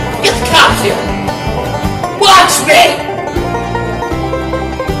 watch me. Get the cops here. Watch me.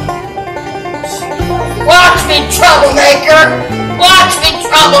 Watch me, troublemaker. Watch me,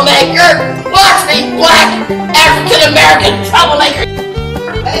 troublemaker. Watch me, black African-American troublemaker.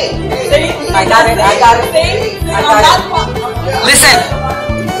 Hey, I got it. Listen.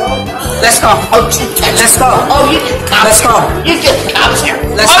 Let's go. Let's go. Oh, you get the cops. Let's go. You get the cops here.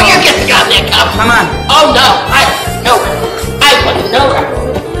 Let's go. You get the goddamn cops. Come on. Oh, no. I wouldn't know that.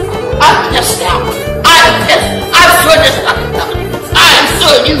 I'm pissed now. I'm pissed. I'm suing this fucking company. I'm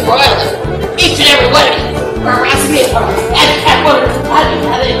suing you royally. Each and every one of you for harassing me and what I didn't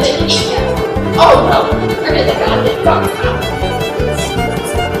have anything to eat yet. Oh, no. You're in the goddamn cops now.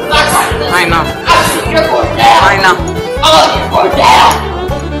 I know. You're going down. I know. Oh, you're going down.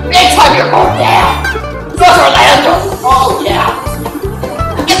 Big time you're going down. Go to Orlando. Oh, yeah.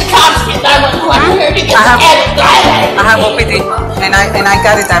 Get the cops. I have OPD, and I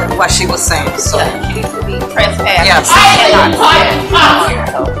got it at what she was saying. So She needs to be transparent. yes.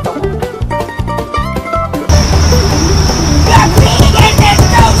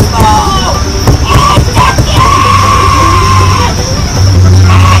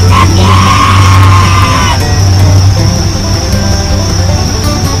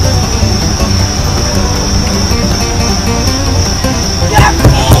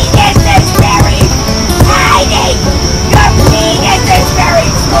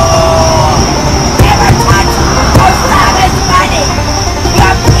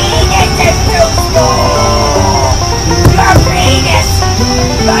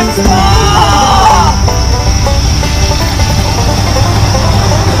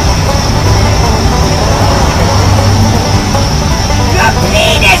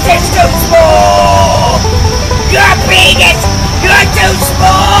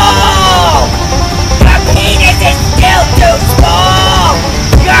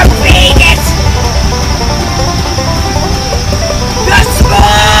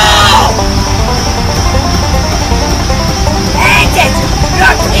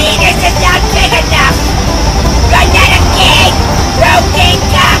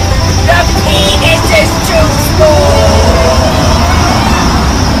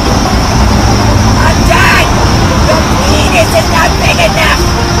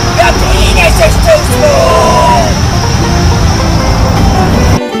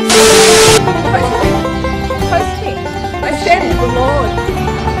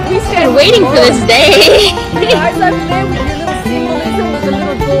 Waiting for this day. You guys over there with your little symbolism with the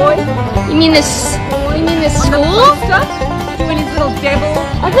little boy. You mean this? You mean this school? Doing his little devil.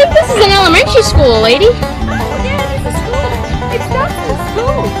 I think this is an elementary school, lady. Oh yeah, it's a school. It's not a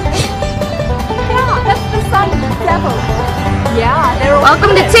school. Yeah, that's the son of the devil. Yeah, they're all.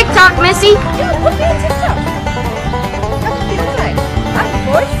 Welcome to TikTok, Missy. Yeah, look at TikTok. How do you feel today? I have a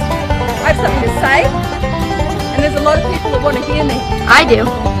voice. I have something to say. And there's a lot of people that want to hear me. I do.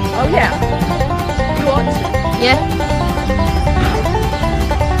 Oh yeah. You want to? Yeah.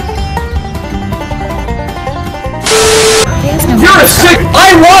 You're a sick.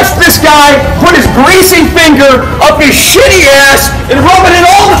 I watched this guy put his greasy finger up his shitty ass and rub it in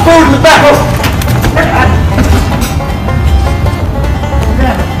all the food in the back of.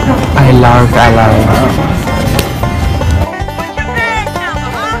 I love.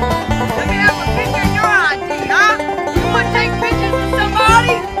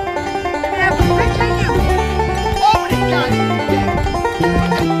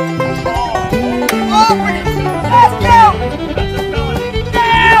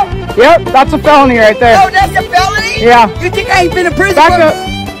 Yep, that's a felony right there. Oh, that's a felony? Yeah. You think I ain't been in prison? Back up.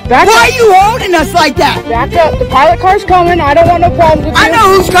 Back Why up. are you holding us like that? Back up. The pilot car's coming. I don't want no problems with you. I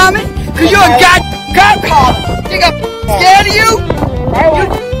know who's coming. Because you're a cop car. Think I'm scared of you? You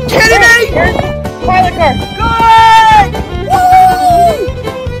kidding me? Here's the pilot car. Good! Woo!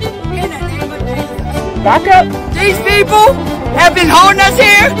 In the name of Jesus. Back up. These people have been holding us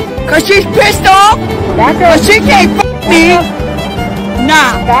here because she's pissed off. Back up. But she can't f*** me.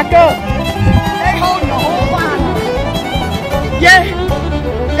 Nah. Back up. They holding the whole line up. Yeah.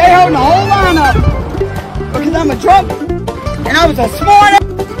 They holding the whole line up. Because I'm a drunk and I was a smart ass.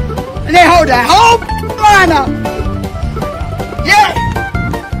 And they hold that whole line up. Yeah.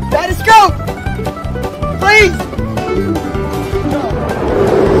 Let us go. Please.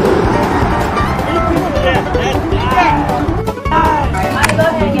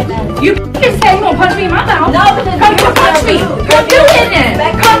 You just said you won't punch me in my mouth. No, but come punch me. Come do it then.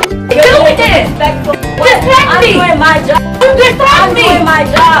 Come do it then. Distract me. I'm doing my job. Distract me. I'm doing my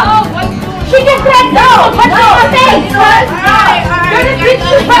job. She distracts me. No, punch me in my face. You're just bitch.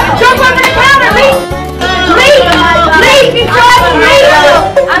 Jump up in the counter. Leave. Leave. Leave. You still have to leave.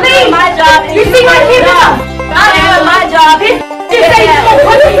 I'm doing my job. You see my kid now? I'm doing my job. This just say you won't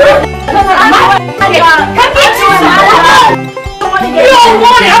punch me. I'm doing my job. Come get you. You don't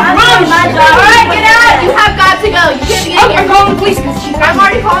want it, I promise you. Alright, get out. You have got to go. You can't be in here. I'm calling the police because I'm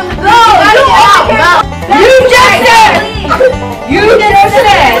already calling the police. Go. You just said. You just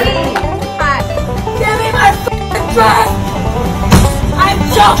said. Give me my f***ing dress. I'm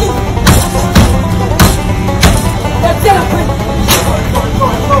joking. That's it.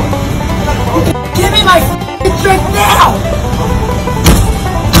 Give me my f***ing drink now.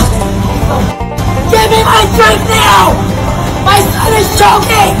 Give me my drink now. My son is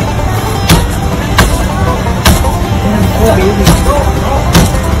choking!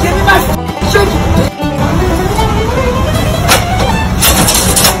 Give me my drink!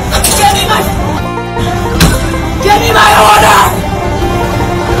 Give me my order!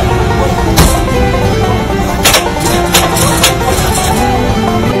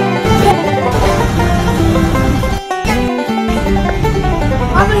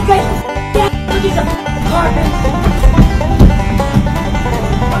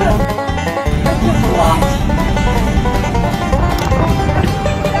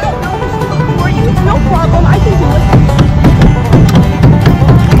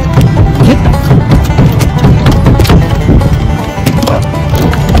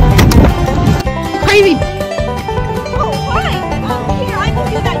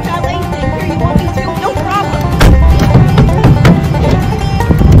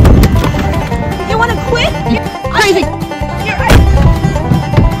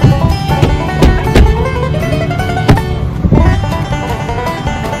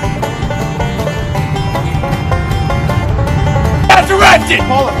 arrested!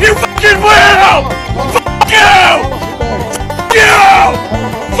 You fucking will! Fuck you! You!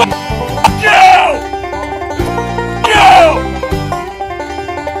 Fuck you! You!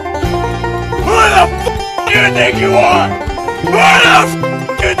 Who the fuck do you think you are? Who the fuck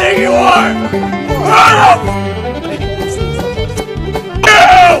do you think you are? Who the you!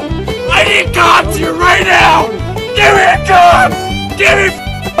 I need cops here right now! Give me a cop! Give me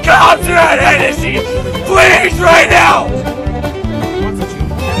cops around Hennessy! Please, right now!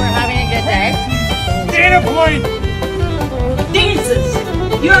 We're having a good day. Data point! Jesus,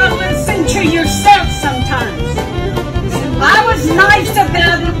 you ought to listen to yourself sometimes. I was nice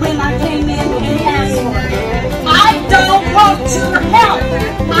about it when I came in and asked for it. I don't want your help.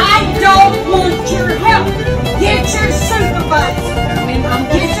 I don't want your help. Get your supervisor.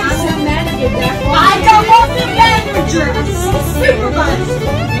 Get your supervisor. I don't want the manager. Supervisor.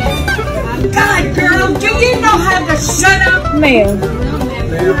 God, girl, do you know how to shut up? Ma'am.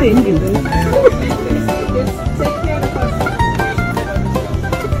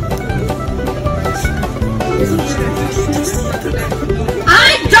 I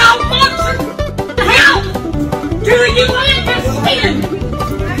don't want your help! Do you understand?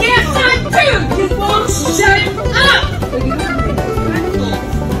 Yes, I do! You won't shut up!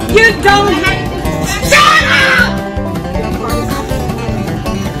 You don't have to shut up!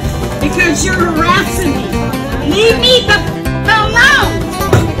 Because you're harassing me. Leave me the alone!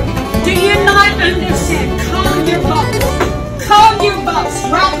 Do you not understand? Call your boss. Call your boss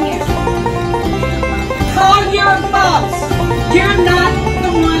right here. Call your boss. You're not the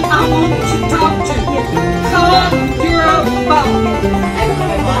one I want to talk to. Call your boss.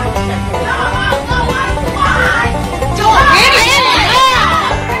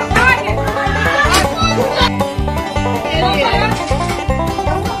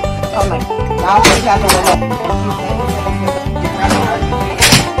 Oh my God.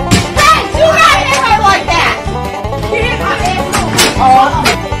 Thanks! You got hit me like that! You hit my head.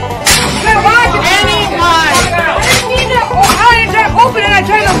 I didn't try to open it, I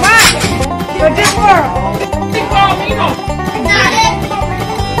tried to lock it. But this worked. Got it!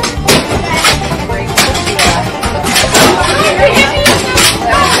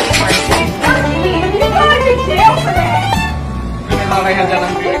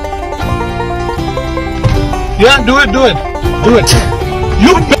 Yeah, do it. Do it.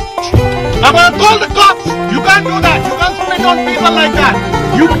 You bitch! I'm gonna call the cops! You can't do that! You can't spit on people like that!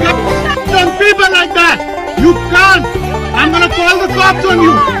 You can't spit on people like that! You can't! I'm gonna call the cops on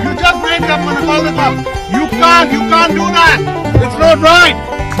you! You just made it, I'm gonna call the cops! You can't do that! It's not right!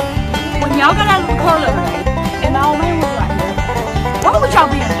 When y'all got out of the car the other day, and the old man was right here, what was y'all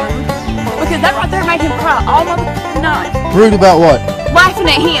being rude? Because that right there made him cry all motherfucking night. Rude about what? Laughing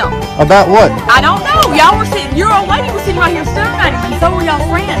at him. About what? I don't know. Y'all were sitting, your old lady was sitting right here staring at him, and so were y'all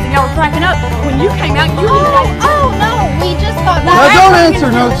friends, and y'all were cracking up. When you came out, you were no, we just thought Now don't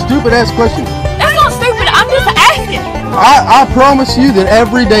answer no stupid ass question. That's not stupid, I'm just asking. I promise you that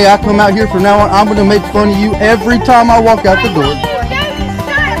every day I come out here from now on, I'm going to make fun of you every time I walk out the door.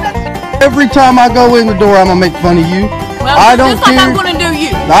 Every time I go in the door, I'm going to make fun of you. Well, I don't just like care. I'm going to do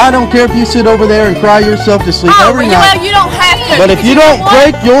you. I don't care if you sit over there and cry yourself to sleep every night. Well, you don't have to. But if you don't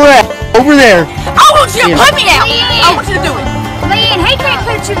break your ass over there. I want you to put me out. I want you to do it. Leanne, he can't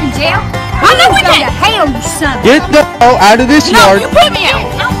put you in jail. I know we can. can't. Hell, you son. Get the hell out of this yard. No, you put me out.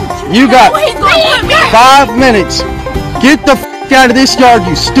 You got He's going to put me out. 5 minutes. Get the f out of this yard,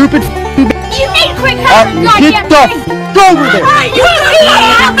 you stupid f***ing bitch. You need a quick hug. Get the f over there. You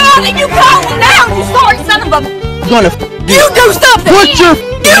calm down, you sorry son of a... Gonna You do something. Put your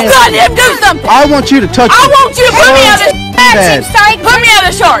You goddamn do something. I want you to touch I me. want you to put me out of this bad. Put me out of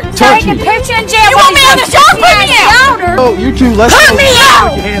the short. Touch me. Put you in jail. You want me out of the short? Put me out. Oh, you two, let's Put go. me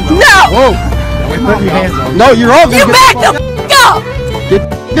out. No. Whoa. No, you're all You gonna back the up. get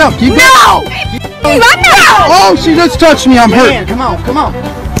no, keep No. Oh, she just touched me. I'm hurt. Come on.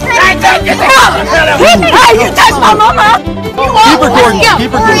 Hey, you touched my mama. Keep recording.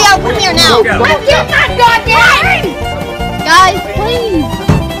 Keep recording. Hurry up, come here now. I'm getting my goddamn. Guys, please.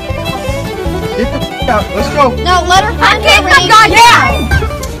 Get the f out. Let's go. No, let her find her ring.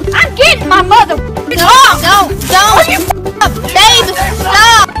 I'm getting my mother. No, don't. Babe,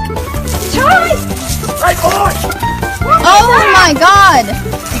 stop. Right, boy! Oh my God.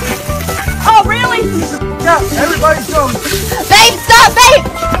 Oh, really? Everybody's going. Babe, stop, babe.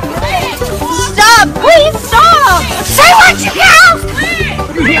 Stop, please stop. Say what you got.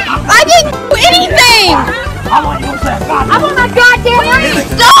 I didn't do anything. I want you to say, God. I'm on my goddamn ring.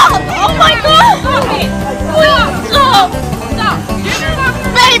 Stop. Oh my God. Please stop.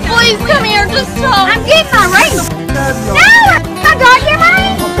 Babe, please come here. Just stop. I'm getting my ring. No, my dog get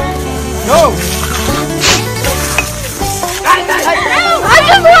mine? No. I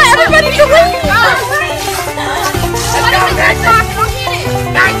just want everybody to leave.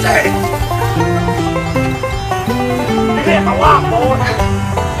 You hit my lot, boy.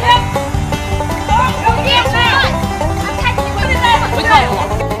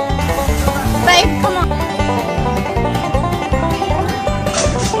 Babe, come on.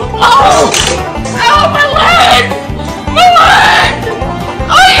 Oh! Ow, my leg! My leg!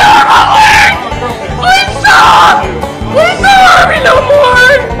 Oh, yeah, my leg! Please stop! Please don't hurt me no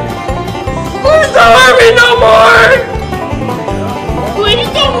more! Please don't hurt me no more! Please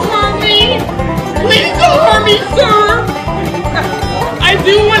don't hurt me! Please don't hurt me, sir! I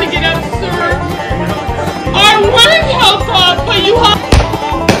do want to get up, sir. I want to help up, but you have...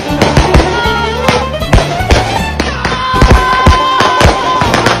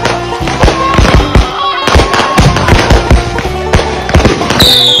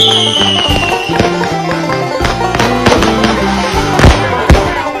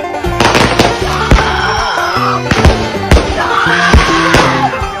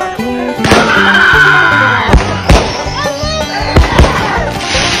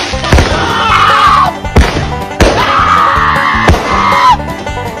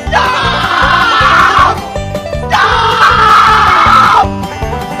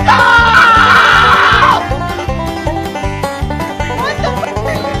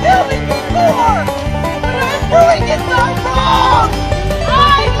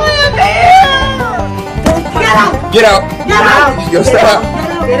 Get out! Get out! Yo, stop!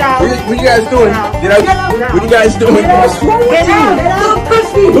 Get out! What you guys doing? Get out! What you guys doing? Get out! Don't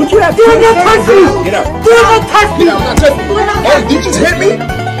touch me! Don't you have Do not touch me! Get out! Do not touch me! Get out! I'm not touching you! Oh, did you just hit me?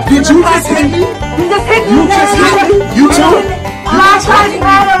 Did you just hit me? You just hit me! You just hit me? You too? Black Lives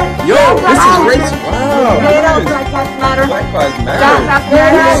Matter! Yo, this is great! Wow! Get out! Black Lives Matter! Black Lives Matter! Black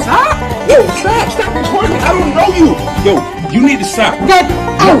Lives Matter! Stop! Yo, stop recording me! I don't know you! Yo, you need to stop!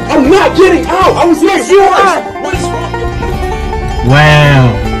 Ow! I'm not getting out! I was Yes, you are! What is wrong with you?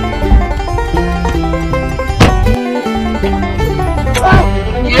 Wow.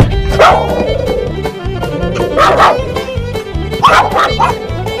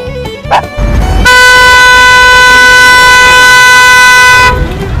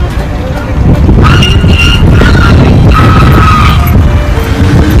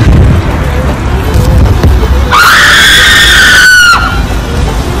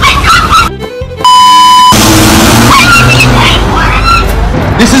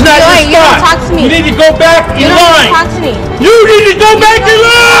 This is not your spot. You don't talk to me. You need to go back in line. Talk to me. You need to go back in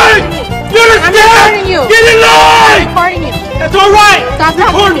line. You I'm recording understand? you. Get in line. I'm recording you. That's all right. Stop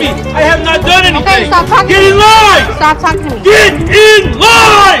talking Record to me. I have not done anything. Okay, stop talking Get to me. in line. Stop talking to me. Get in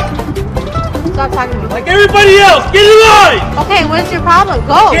line. Stop talking to me. Like everybody else. Get in line. Okay, what's your problem?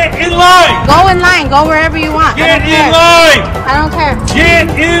 Go. Get in line. Go in line. Go wherever you want. Get I don't in care. line. I don't care. Get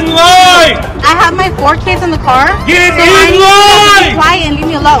in line. I have my 4 kids in the car. Get so in I need you to line. be quiet and leave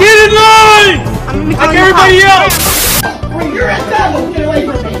me alone. Get in line. I'm gonna be Like calling the everybody cops. else. You're a devil! Get away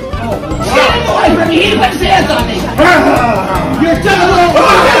from me! Get away from me! He puts his hands on me! You're a devil! Get away from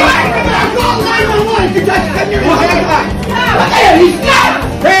me! I'm calling 911 if you touch him! You're there! He's not!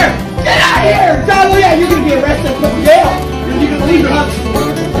 There! Get out of here! Devil, yeah, you're gonna be arrested and put in jail! You're gonna leave your house.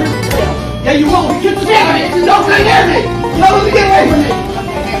 Yeah, you will! Get the damn it! Don't come near me! Tell him to get away from me!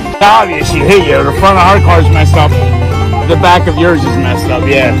 It's obvious you hit you. The front of our car's messed up. The back of yours is messed up,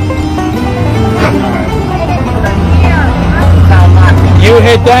 yeah. You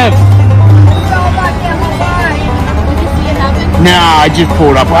hit them. Nah, I just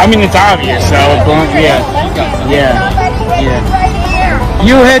pulled up. I mean, it's obvious, so yeah.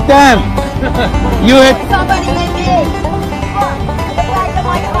 You hit them. You hit. Somebody hit me. The back of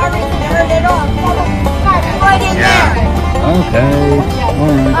my car isn't hurt at all. Right in there. Okay.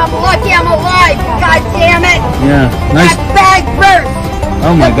 Alright. I'm lucky I'm alive. God damn it. Yeah. Nice. That bag burst.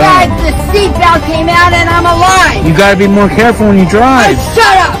 Oh my God. The seatbelt came out and I'm alive. You gotta be more careful when you drive.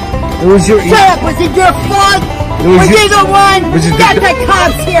 Shut up. It was your. Shut up. Was it your fault? Was you the one? Was it Get the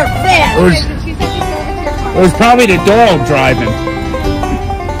cops here fast. It was probably the dog driving.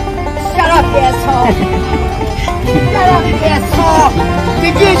 Shut up, asshole. Shut up, asshole.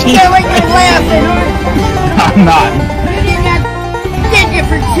 Did you hear what you're laughing? I'm not. You didn't have did you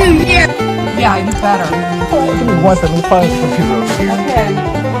for 2 years. Yeah, you better. Give me one second, let me find the computer over here. Okay.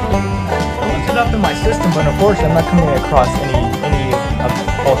 I looked it up in my system, but unfortunately I'm not coming across any of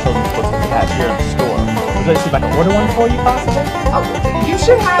all children's books that we have here in the store. Would I see if I can order one for you, possibly? Oh, you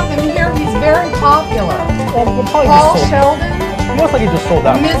should have him here. He's very popular. Well, we'll probably Paul just sold. Sheldon. Most likely just sold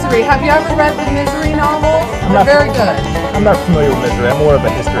out. Misery. Have you ever read the Misery novels? I'm They're not, very good. I'm not familiar with Misery. I'm more of a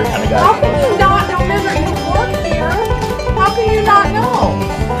history kind of guy. How can you not know Misery? You work here. How can you not know?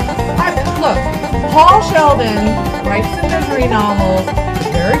 Look, Paul Sheldon writes the Misery novels.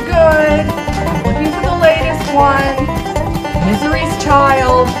 They're very good. I'm looking for the latest one. Misery's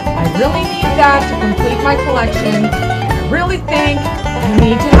Child. I really need that to complete my collection. I really think you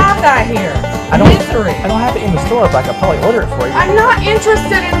need to have that here. Misery. I don't have it in the store, but I could probably order it for you. I'm not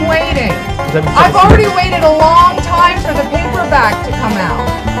interested in waiting. I've already waited a long time for the paperback to come out.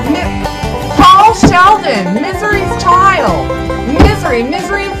 Paul Sheldon, Misery's Child. Misery,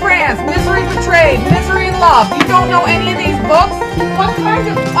 Misery in France, Misery Betrayed, Misery in Love. You don't know any of these books? What kind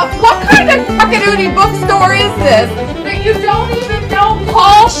of fucking bookstore is this that you don't even know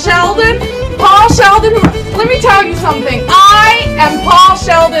Paul Sheldon? Paul Sheldon, let me tell you something. I am Paul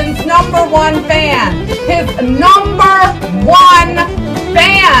Sheldon's #1 fan. His #1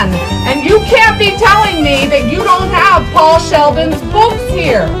 fan. And you can't be telling me that you don't have Paul Sheldon's books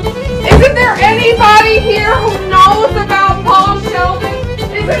here. Isn't there anybody here who knows about Paul Sheldon?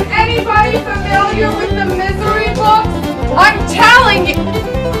 Isn't anybody familiar with the Misery books? I'm telling you,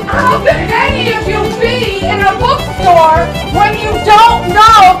 how can any of you be in a bookstore when you don't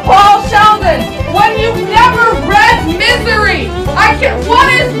know Paul Sheldon? When you've never read Misery? What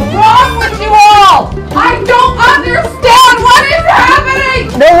is wrong with you all? I don't understand what is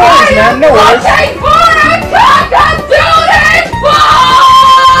happening! No worries, man, no worries. I am looking for a cock-a-doodle ball!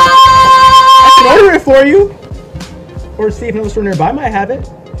 I can order it for you. Or see if another store nearby might have it.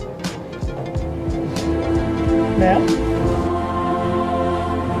 Ma'am?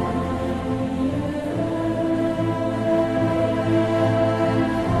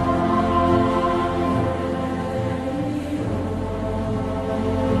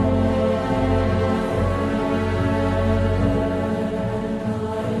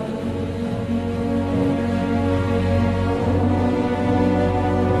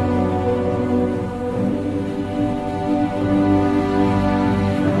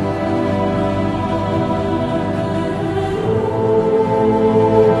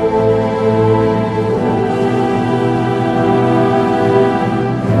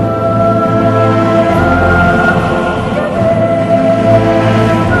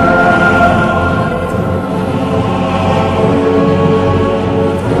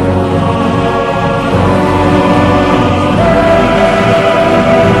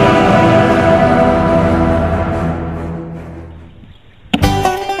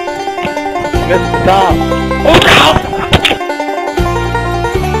 Stop.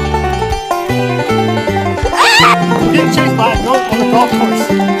 You're getting chased by a goat on the golf course.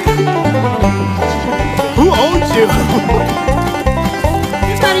 Who owns you?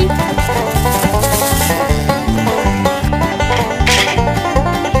 Here's buddy.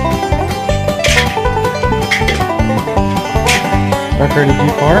 Tucker, did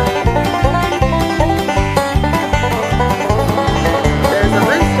you park? There's a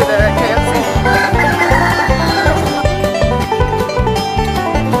rooster there at KFC.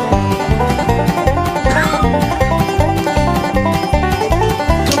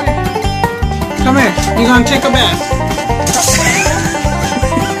 Come here. You gonna take a bath?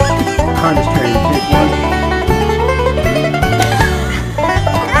 I'm just trying to take one.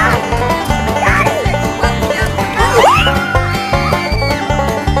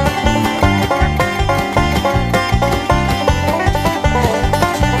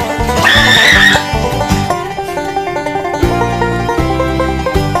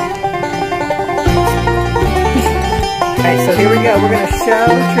 Alright, so here we go. We're going to show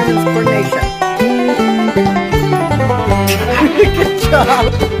Truman's coordination. Good job.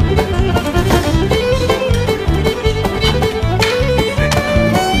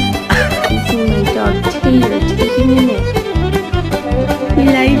 See my dog Tater taking a nap. He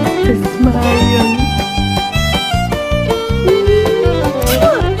likes to smile.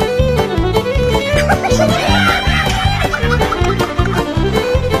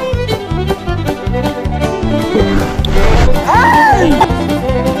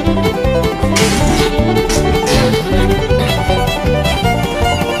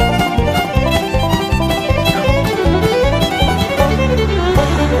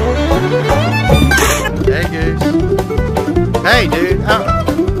 Hey, Goose. Hey, dude.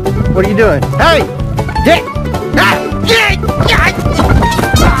 What are you doing? Hey! Get!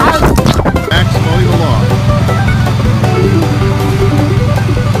 Maximally the law.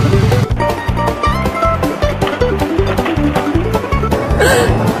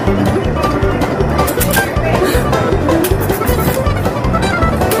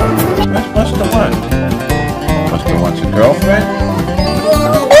 What's the one? What's the one? Your girlfriend?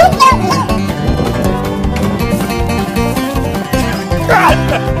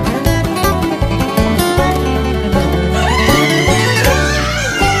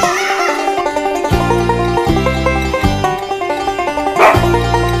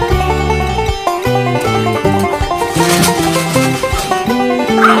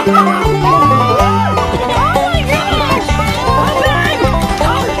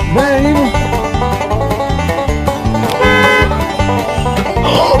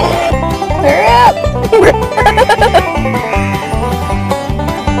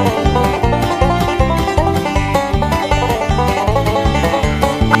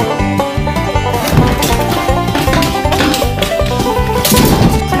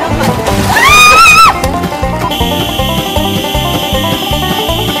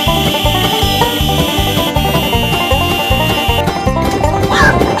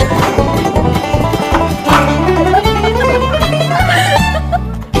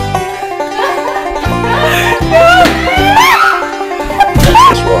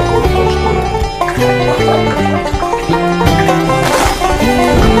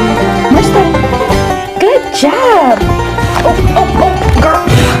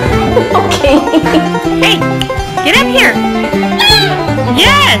 Hey, get up here.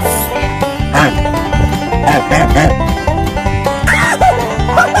 Yes.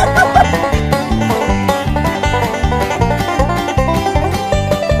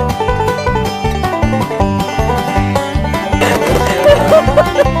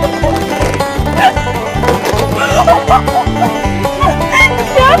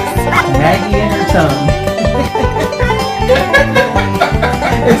 Maggie and her tongue.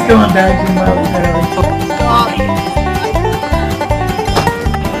 It's going back to my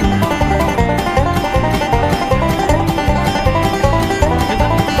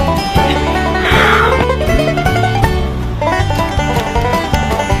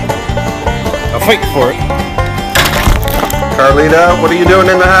I'll fight for it. Carlita, what are you doing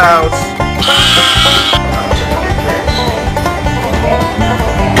in the house?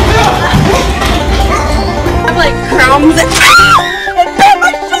 I'm like crumbs.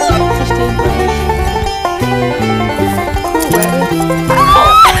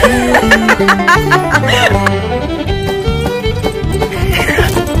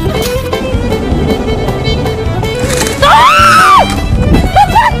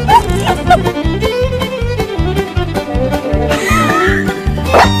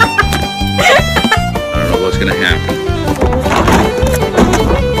 I don't know what's gonna happen.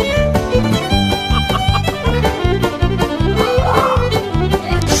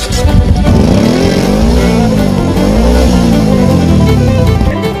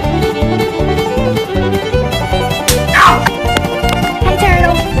 Hey,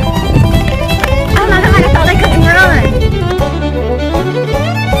 turtle. Oh my god, I thought I couldn't run.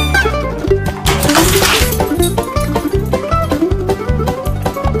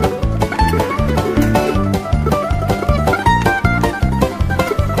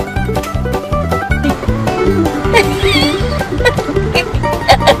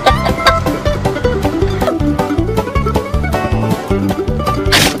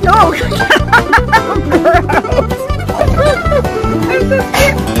 No! I'm so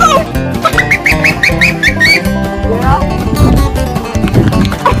scared.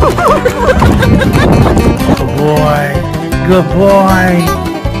 Good boy. Good boy.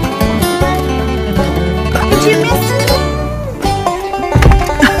 Did you miss